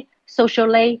economically,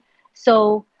 socially.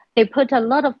 So they put a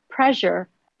lot of pressure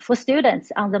for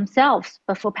students on themselves,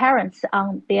 but for parents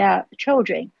on their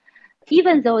children.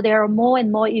 Even though there are more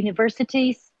and more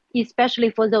universities, especially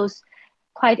for those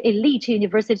quite elite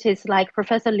universities like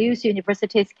Professor Liu's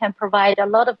universities can provide a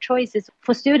lot of choices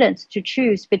for students to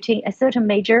choose between a certain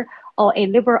major or a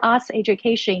liberal arts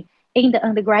education in the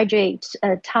undergraduate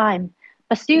time.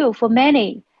 But still, for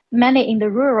many in the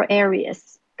rural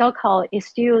areas, Gaokao is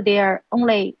still their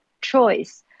only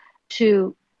choice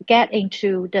to get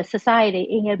into the society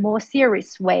in a more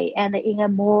serious way and in a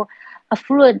more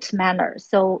affluent manner.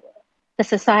 So the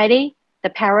society, the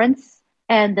parents,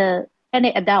 and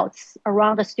any adults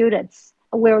around the students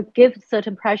will give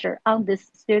certain pressure on these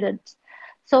students.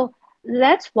 So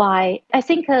that's why I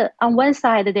think on one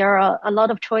side there are a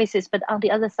lot of choices, but on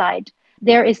the other side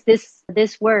there is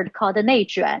this word called 内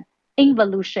卷,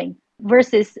 involution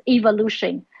versus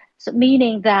evolution. So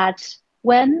meaning that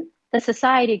when the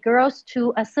society grows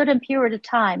to a certain period of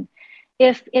time,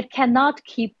 if it cannot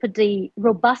keep the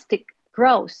robust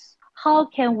growth, how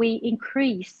can we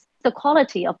increase the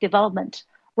quality of development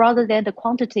rather than the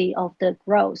quantity of the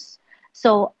growth?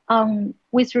 So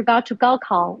with regard to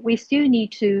Gaokao, we still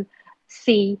need to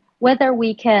see whether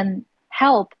we can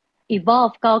help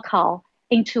evolve Gaokao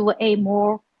into a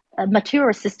more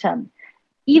mature system.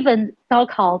 Even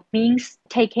Gaokao means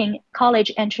taking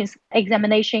college entrance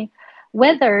examination,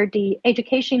 whether the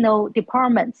educational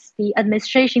departments, the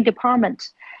administration department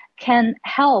can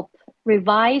help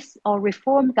revise or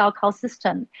reform Gaokao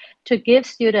system to give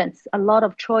students a lot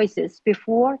of choices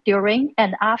before, during,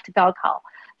 and after Gaokao,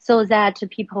 so that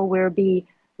people will be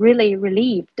really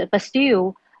relieved. But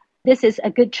still, this is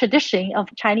a good tradition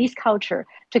of Chinese culture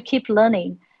to keep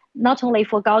learning, not only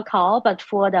for Gaokao, but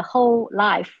for the whole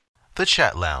life. The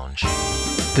Chat Lounge.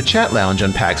 The Chat Lounge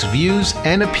unpacks views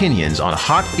and opinions on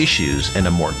hot issues in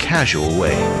a more casual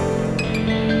way.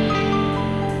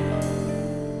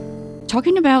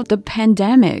 Talking about the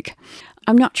pandemic,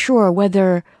 I'm not sure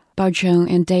whether Baocheng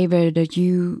and David,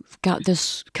 you've got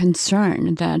this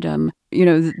concern that,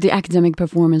 the academic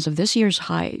performance of this year's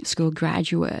high school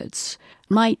graduates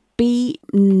might be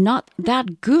not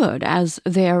that good as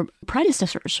their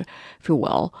predecessors, if you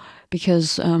will,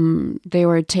 because they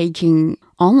were taking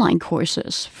online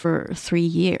courses for 3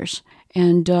 years.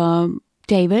 And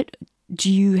David,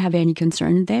 do you have any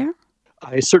concern there?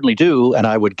 I certainly do, and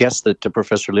I would guess that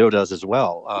Professor Liu does as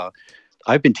well.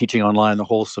 I've been teaching online the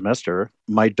whole semester.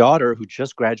 My daughter, who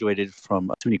just graduated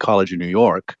from SUNY College in New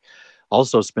York,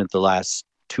 also spent the last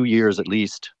 2 years at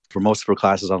least for most of her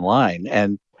classes online.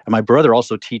 And my brother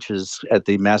also teaches at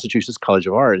the Massachusetts College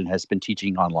of Art and has been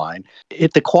teaching online.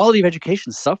 The quality of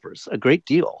education suffers a great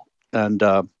deal. And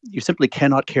you simply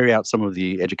cannot carry out some of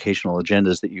the educational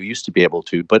agendas that you used to be able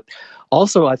to. But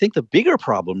also, I think the bigger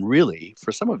problem really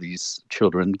for some of these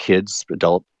children, kids,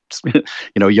 adults,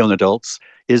 young adults,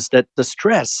 is that the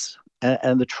stress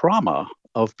and the trauma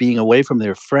of being away from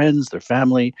their friends, their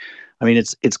family, I mean,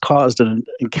 it's caused an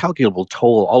incalculable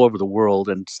toll all over the world,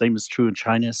 and same is true in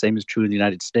China, same is true in the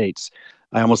United States.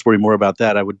 I almost worry more about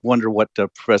that. I would wonder what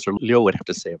Professor Liu would have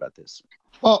to say about this.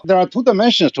 Well, there are two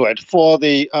dimensions to it. For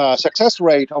the success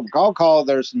rate of Gaokao,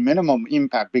 there's minimum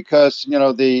impact because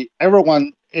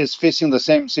everyone is facing the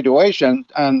same situation,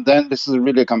 and then this is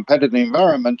really a competitive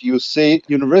environment. You see,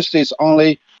 universities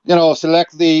only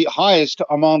select the highest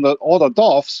among all the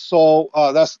DOFs, so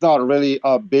that's not really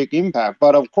a big impact.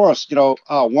 But of course,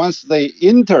 once they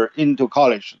enter into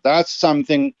college, that's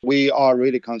something we are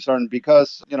really concerned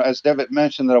because, as David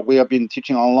mentioned, that we have been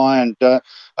teaching online, and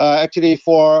actually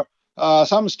for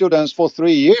some students for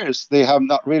 3 years, they have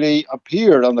not really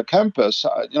appeared on the campus.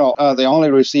 They only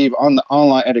receive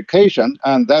online education,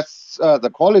 and that's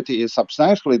the quality is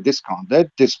substantially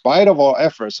discounted despite of our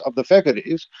efforts of the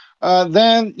faculties.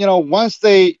 Then, once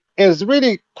it's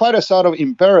really quite a sort of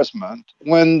embarrassment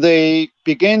when they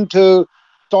begin to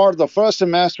start the first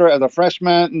semester as a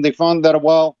freshman, and they found that,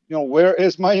 where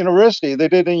is my university? They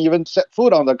didn't even set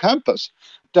foot on the campus.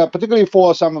 Particularly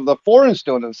for some of the foreign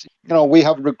students, we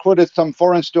have recruited some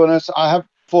foreign students. I have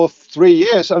for 3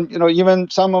 years, and even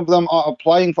some of them are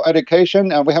applying for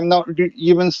education, and we have not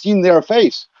even seen their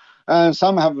face, and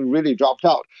some have really dropped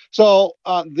out. So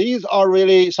these are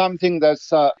really something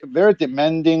that's very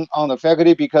demanding on the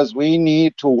faculty because we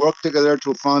need to work together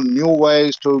to find new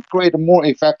ways to create a more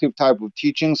effective type of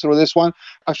teaching through this one.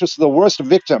 Actually, the worst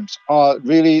victims are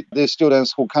really the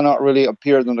students who cannot really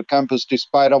appear on the campus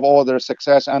despite of all their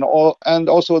success and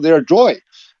also their joy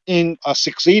in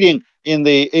succeeding in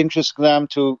the entrance exam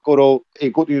to go to a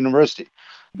good university.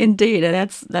 Indeed,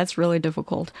 that's really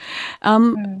difficult.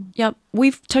 Yeah,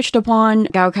 we've touched upon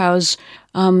Gaokao's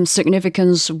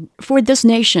significance for this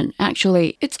nation.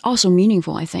 Actually, it's also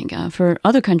meaningful, I think, for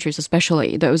other countries,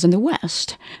 especially those in the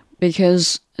West,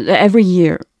 because every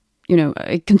year,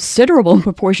 a considerable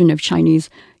proportion of Chinese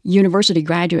university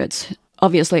graduates,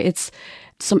 obviously, it's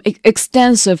some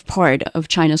extensive part of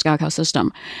China's Gaokao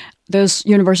system. Those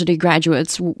university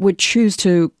graduates would choose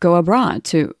to go abroad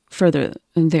to further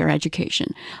their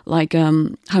education. Like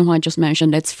Hanhua just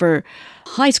mentioned, it's for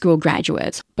high school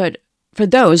graduates. But for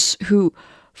those who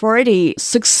have already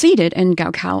succeeded in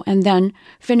Gaokao and then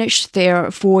finished their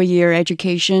 4-year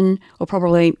education or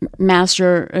probably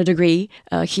master degree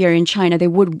here in China, they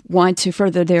would want to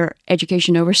further their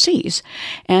education overseas.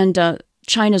 And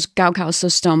China's Gaokao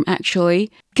system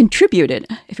actually contributed,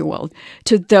 if you will,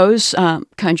 to those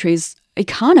countries'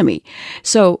 economy.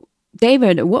 So,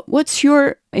 David, what's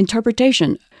your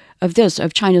interpretation of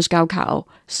China's Gaokao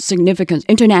significance,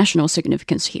 international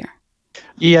significance here?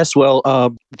 Yes, well,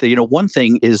 one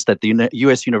thing is that the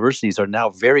U.S. universities are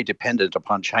now very dependent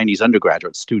upon Chinese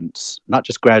undergraduate students, not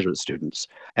just graduate students.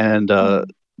 And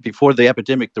before the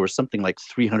epidemic, there was something like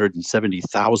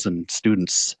 370,000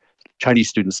 students, Chinese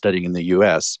students studying in the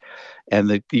U.S., and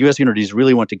the U.S. universities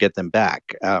really want to get them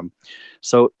back.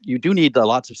 So you do need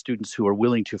lots of students who are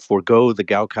willing to forego the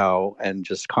Gaokao and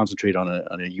just concentrate on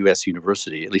a U.S.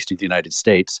 university, at least in the United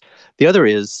States. The other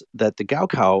is that the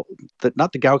Gaokao,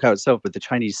 not the Gaokao itself, but the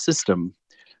Chinese system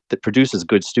that produces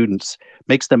good students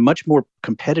makes them much more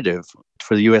competitive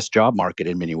for the U.S. job market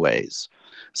in many ways.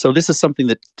 So this is something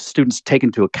that students take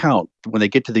into account when they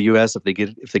get to the U.S.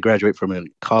 If they graduate from a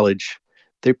college.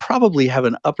 They probably have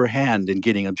an upper hand in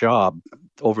getting a job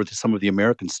over to some of the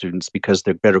American students because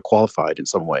they're better qualified in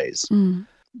some ways.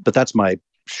 But that's my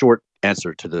short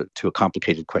answer to a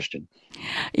complicated question.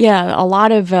 Yeah, a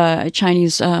lot of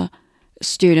Chinese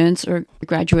students or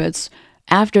graduates,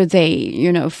 after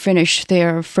they finish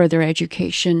their further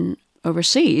education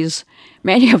overseas,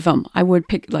 many of them, I would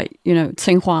pick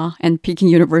Tsinghua and Peking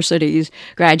University's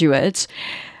graduates,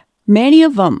 many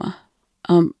of them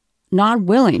not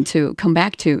willing to come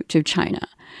back to China.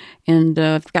 And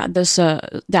I've got this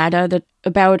data that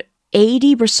about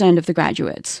 80% of the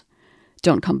graduates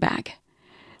don't come back.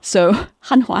 So,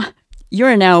 Hanhua,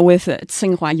 you're now with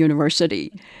Tsinghua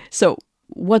University. So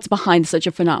what's behind such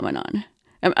a phenomenon?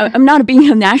 I'm not being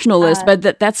a nationalist, but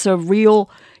that's a real,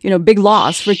 big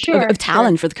loss of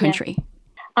talent for the country.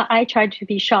 Yeah. I try to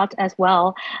be short as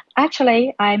well.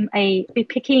 Actually, I'm a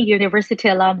Peking University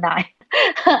alumni.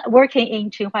 working in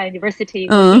Tsinghua University,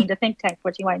 Uh, working in the think tank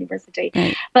for Tsinghua University.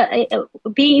 right. But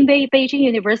being in Beijing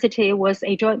University was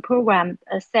a joint program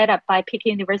set up by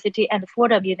Peking University and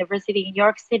Fordham University in New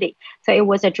York City. So it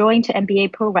was a joint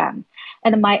MBA program.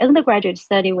 And my undergraduate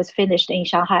study was finished in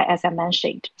Shanghai, as I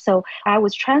mentioned. So I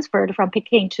was transferred from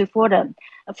Peking to Fordham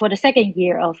for the second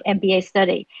year of MBA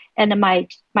study. And my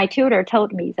tutor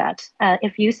told me that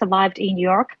if you survived in New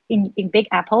York, in Big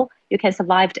Apple, you can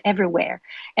survive everywhere.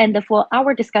 And for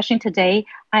our discussion today,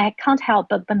 I can't help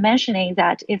but mentioning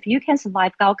that if you can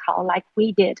survive Gaokao like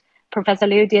we did, Professor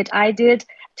Liu did, I did,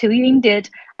 Tu Ying did,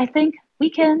 I think we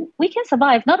can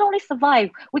survive. Not only survive,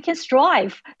 we can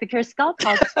strive, because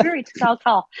Gaokao, the spirit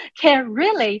Gaokao, can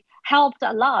really help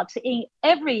a lot in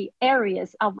every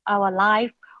areas of our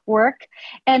life, work.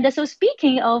 And so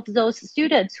speaking of those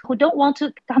students who don't want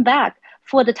to come back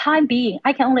for the time being,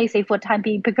 I can only say for the time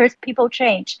being, because people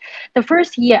change. The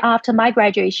first year after my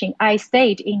graduation, I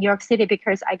stayed in New York City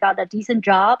because I got a decent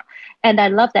job and I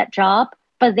love that job.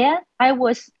 But then I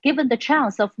was given the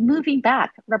chance of moving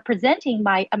back, representing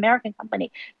my American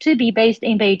company to be based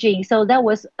in Beijing. So that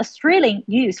was a thrilling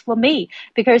news for me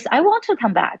because I want to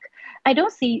come back. I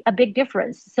don't see a big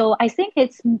difference. So I think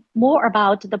it's more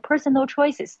about the personal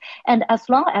choices. And as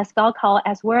long as Gaokao,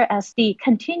 as well as the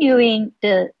continuing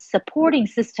the supporting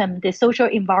system, the social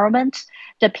environment,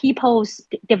 the people's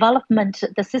development,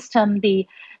 the system, the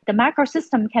macro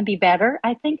system can be better,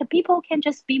 I think people can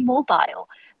just be mobile,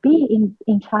 be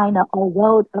in China or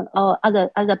world or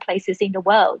other places in the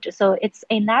world. So it's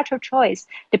a natural choice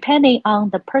depending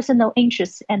on the personal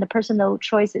interests and the personal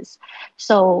choices.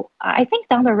 So I think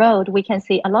down the road we can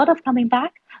see a lot of coming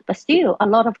back, but still a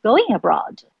lot of going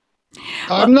abroad.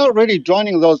 I'm not really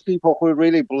joining those people who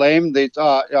really blame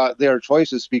their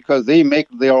choices because they make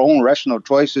their own rational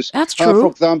choices. That's true.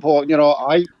 For example,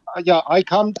 I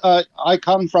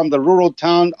come from the rural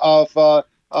town of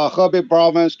Hebei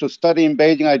province to study in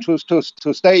Beijing. I choose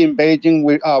to stay in Beijing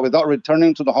without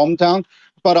returning to the hometown.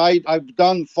 But I've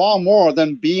done far more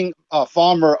than being a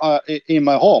farmer in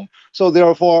my home. So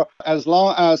therefore, as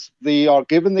long as they are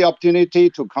given the opportunity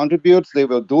to contribute, they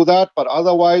will do that. But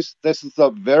otherwise, this is a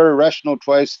very rational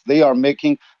choice they are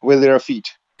making with their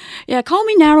feet. Yeah, call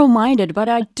me narrow-minded, but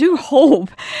I do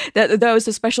hope that those,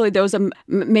 especially those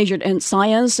majored in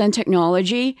science and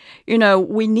technology,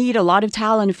 we need a lot of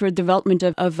talent for development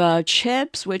of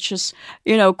chips, which is,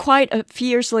 quite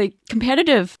fiercely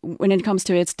competitive when it comes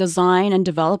to its design and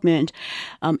development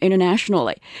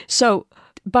internationally. So,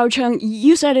 Baocheng,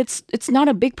 you said it's not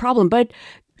a big problem, but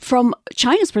from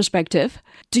China's perspective,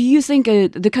 do you think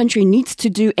the country needs to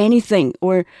do anything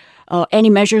or any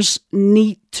measures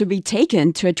need to be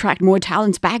taken to attract more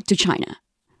talents back to China?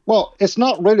 Well, it's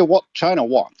not really what China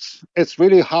wants. It's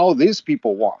really how these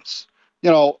people want.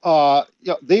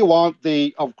 They want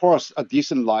of course, a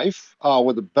decent life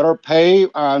with better pay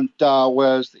and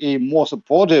with a more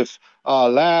supportive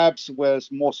labs,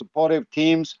 with more supportive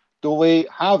teams. Do we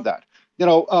have that? In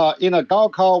a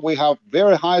Gaokao, we have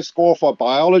very high score for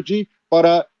biology,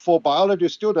 but for biology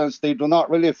students, they do not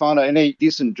really find any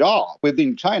decent job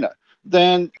within China.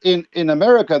 Then in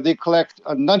America, they collect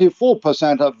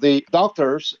 94% of the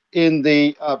doctors in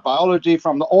the biology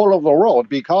from all over the world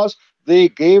because they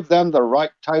gave them the right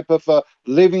type of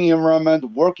living environment,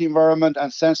 work environment,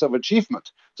 and sense of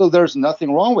achievement. So there's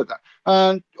nothing wrong with that.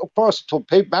 And of course, to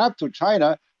pay back to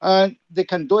China, and they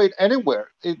can do it anywhere.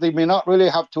 They may not really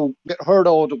have to get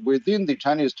hurdled within the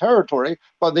Chinese territory,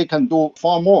 but they can do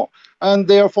far more. And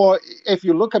therefore, if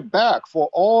you look back for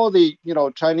all the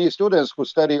Chinese students who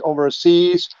study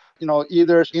overseas,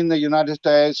 either in the United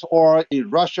States or in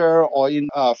Russia or in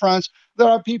France, there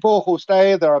are people who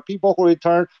stay, there are people who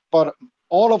return, but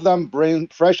all of them bring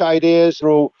fresh ideas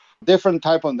through different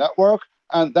type of network,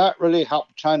 and that really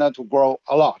helped China to grow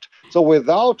a lot. So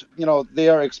without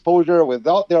their exposure,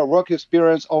 without their work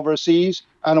experience overseas,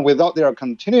 and without their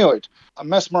continued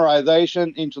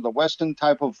mesmerization into the Western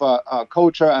type of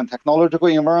culture and technological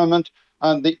environment,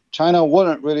 and China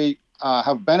wouldn't really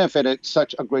have benefited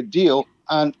such a great deal,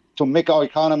 and to make our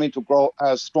economy to grow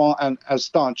as strong and as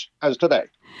staunch as today.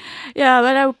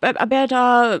 Yeah, but I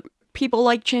bet people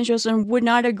like Chen Xuesen would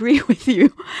not agree with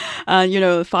you.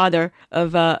 Father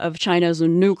of China's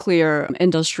nuclear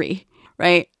industry,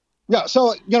 right? Yeah,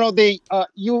 so they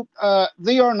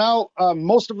are now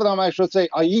most of them, I should say,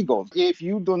 are egos. If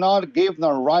you do not give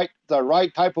them the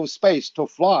right type of space to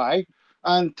fly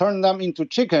and turn them into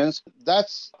chickens,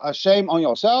 that's a shame on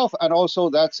yourself, and also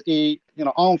that's a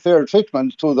unfair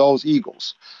treatment to those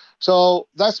egos. So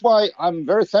that's why I'm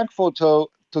very thankful to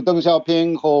to Deng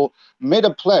Xiaoping, who made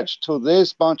a pledge to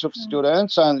this bunch of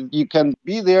students, and you can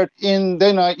be there in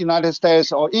the United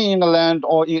States or in England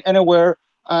or in anywhere,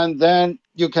 and then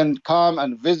you can come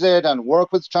and visit and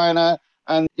work with China,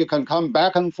 and you can come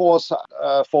back and forth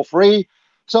for free.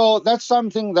 So that's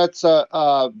something that's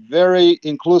very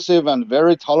inclusive and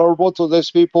very tolerable to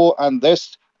these people, and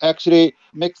this actually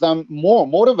make them more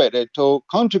motivated to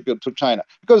contribute to China,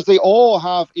 because they all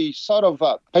have a sort of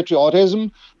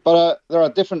patriotism, but there are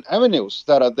different avenues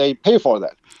that they pay for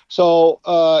that. So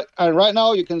and right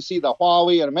now you can see the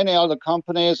Huawei and many other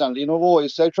companies and Lenovo,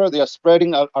 etc., they are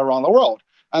spreading around the world,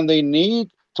 and they need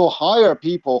to hire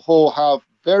people who have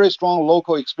very strong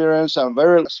local experience and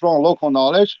very strong local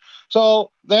knowledge.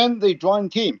 So then they join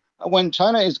team. When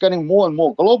China is getting more and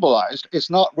more globalized, it's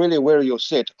not really where you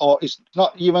sit, or it's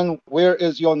not even where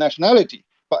is your nationality.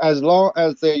 But as long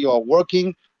as you are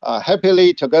working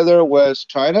happily together with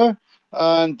China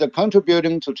and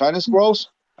contributing to China's growth,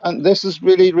 and this is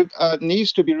really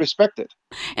needs to be respected.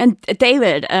 And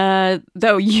David,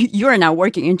 though you're now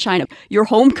working in China, your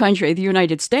home country, the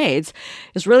United States,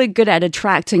 is really good at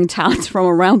attracting talents from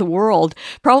around the world.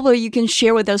 Probably you can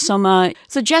share with us some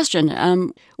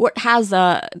suggestion. What has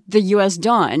the U.S.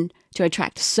 done to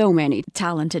attract so many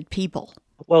talented people?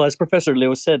 Well, as Professor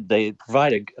Liu said, they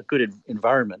provide a good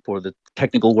environment for the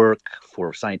technical work,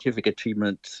 for scientific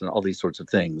achievements, and all these sorts of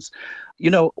things.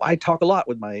 You know, I talk a lot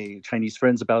with my Chinese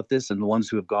friends about this and the ones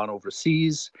who have gone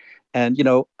overseas. And, you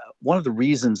know, one of the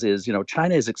reasons is, you know,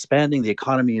 China is expanding, the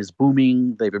economy is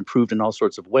booming, they've improved in all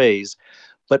sorts of ways.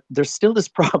 But there's still this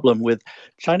problem with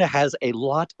China has a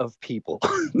lot of people.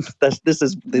 This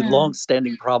is the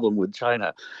long-standing problem with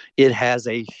China. It has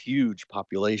a huge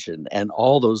population, and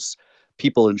all those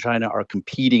people in China are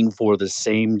competing for the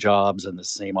same jobs and the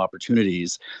same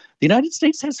opportunities. The United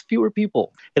States has fewer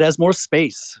people. It has more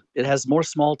space. It has more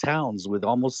small towns with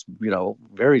almost, you know,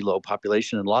 very low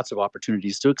population and lots of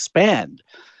opportunities to expand.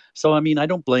 So, I mean, I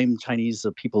don't blame Chinese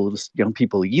people, young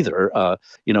people either.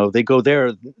 You know, they go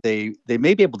there, they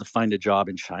may be able to find a job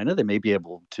in China. They may be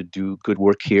able to do good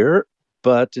work here.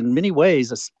 But in many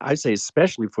ways, I'd say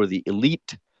especially for the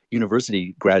elite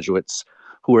university graduates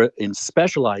who are in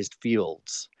specialized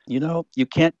fields, you know, you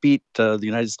can't beat the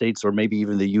United States or maybe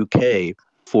even the UK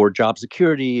for job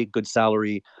security, good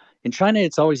salary. In China,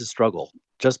 it's always a struggle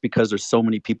just because there's so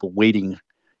many people waiting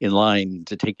in line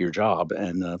to take your job.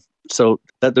 And so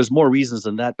that there's more reasons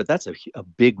than that, but that's a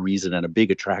big reason and a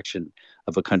big attraction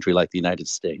of a country like the United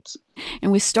States.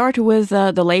 And we start with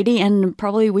the lady, and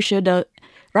probably we should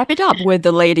wrap it up with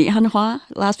the lady. Hanhua,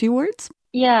 last few words?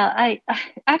 Yeah, I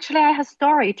have a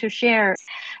story to share.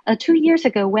 2 years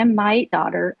ago, when my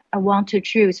daughter wanted to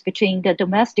choose between the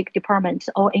domestic department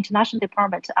or international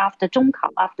department after Zhongkao,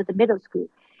 after the middle school,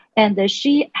 and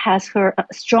she has her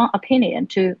strong opinion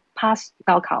to pass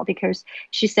Gaokao because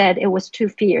she said it was too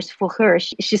fierce for her.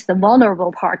 She's the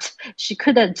vulnerable part. She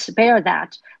couldn't bear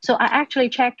that. So I actually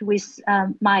checked with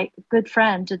my good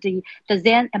friend, the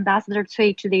then Ambassador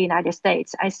Cui to the United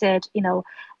States. I said, you know,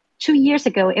 2 years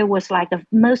ago, it was like the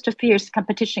most fierce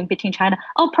competition between China.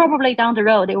 Oh, probably down the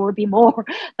road, it will be more.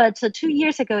 But 2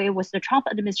 years ago, it was the Trump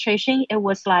administration. It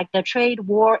was like the trade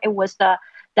war. It was the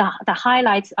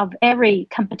highlights of every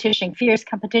competition, fierce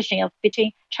competition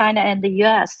between China and the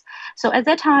US. So at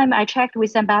that time, I checked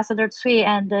with Ambassador Cui,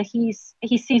 and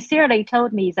he sincerely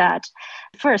told me that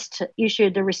first, you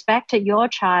should respect your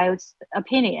child's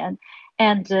opinion.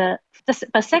 And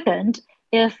but second,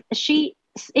 if she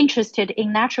interested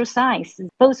in natural science,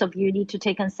 both of you need to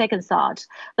take a second thought.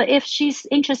 But if she's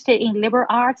interested in liberal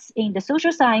arts, in the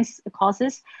social science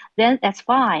courses, then that's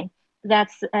fine.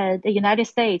 That's the United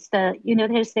States. The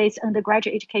United States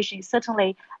undergraduate education is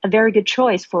certainly a very good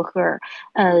choice for her,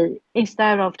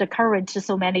 instead of the current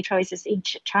so many choices in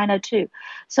China too.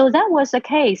 So that was a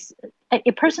case,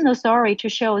 a personal story to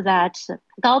show that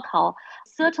Gaokao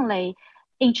certainly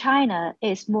in China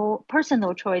is more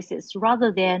personal choices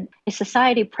rather than a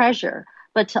society pressure.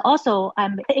 But also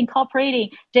I'm incorporating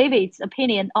David's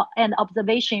opinion and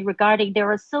observation regarding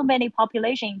there are so many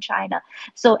population in China.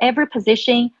 So every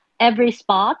position, every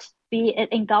spot, be it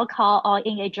in Gaokao or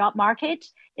in a job market,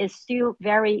 is still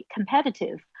very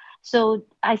competitive. So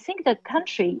I think the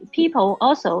country, people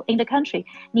also in the country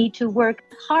need to work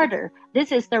harder.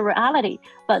 This is the reality,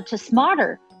 but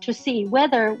smarter to see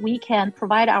whether we can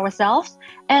provide ourselves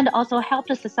and also help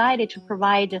the society to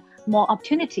provide more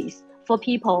opportunities for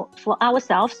people, for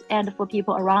ourselves, and for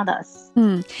people around us.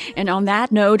 And on that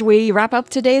note, we wrap up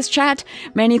today's chat.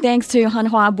 Many thanks to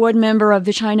Hanhua board member of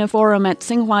the China Forum at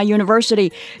Tsinghua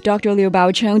University, Dr. Liu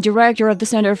Baocheng, director of the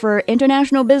Center for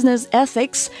International Business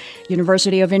Ethics,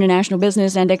 University of International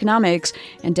Business and Economics,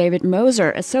 and David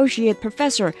Moser, associate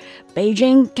professor,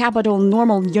 Beijing Capital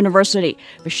Normal University,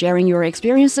 for sharing your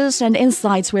experiences and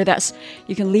insights with us.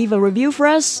 You can leave a review for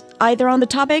us, either on the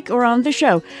topic or on the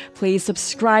show. Please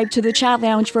subscribe to the Chat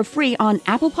Lounge for free on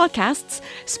Apple Podcasts,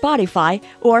 Spotify,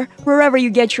 or wherever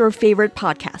you get your favorite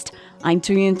podcast. I'm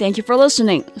Tu Yun. Thank you for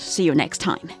listening. See you next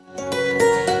time.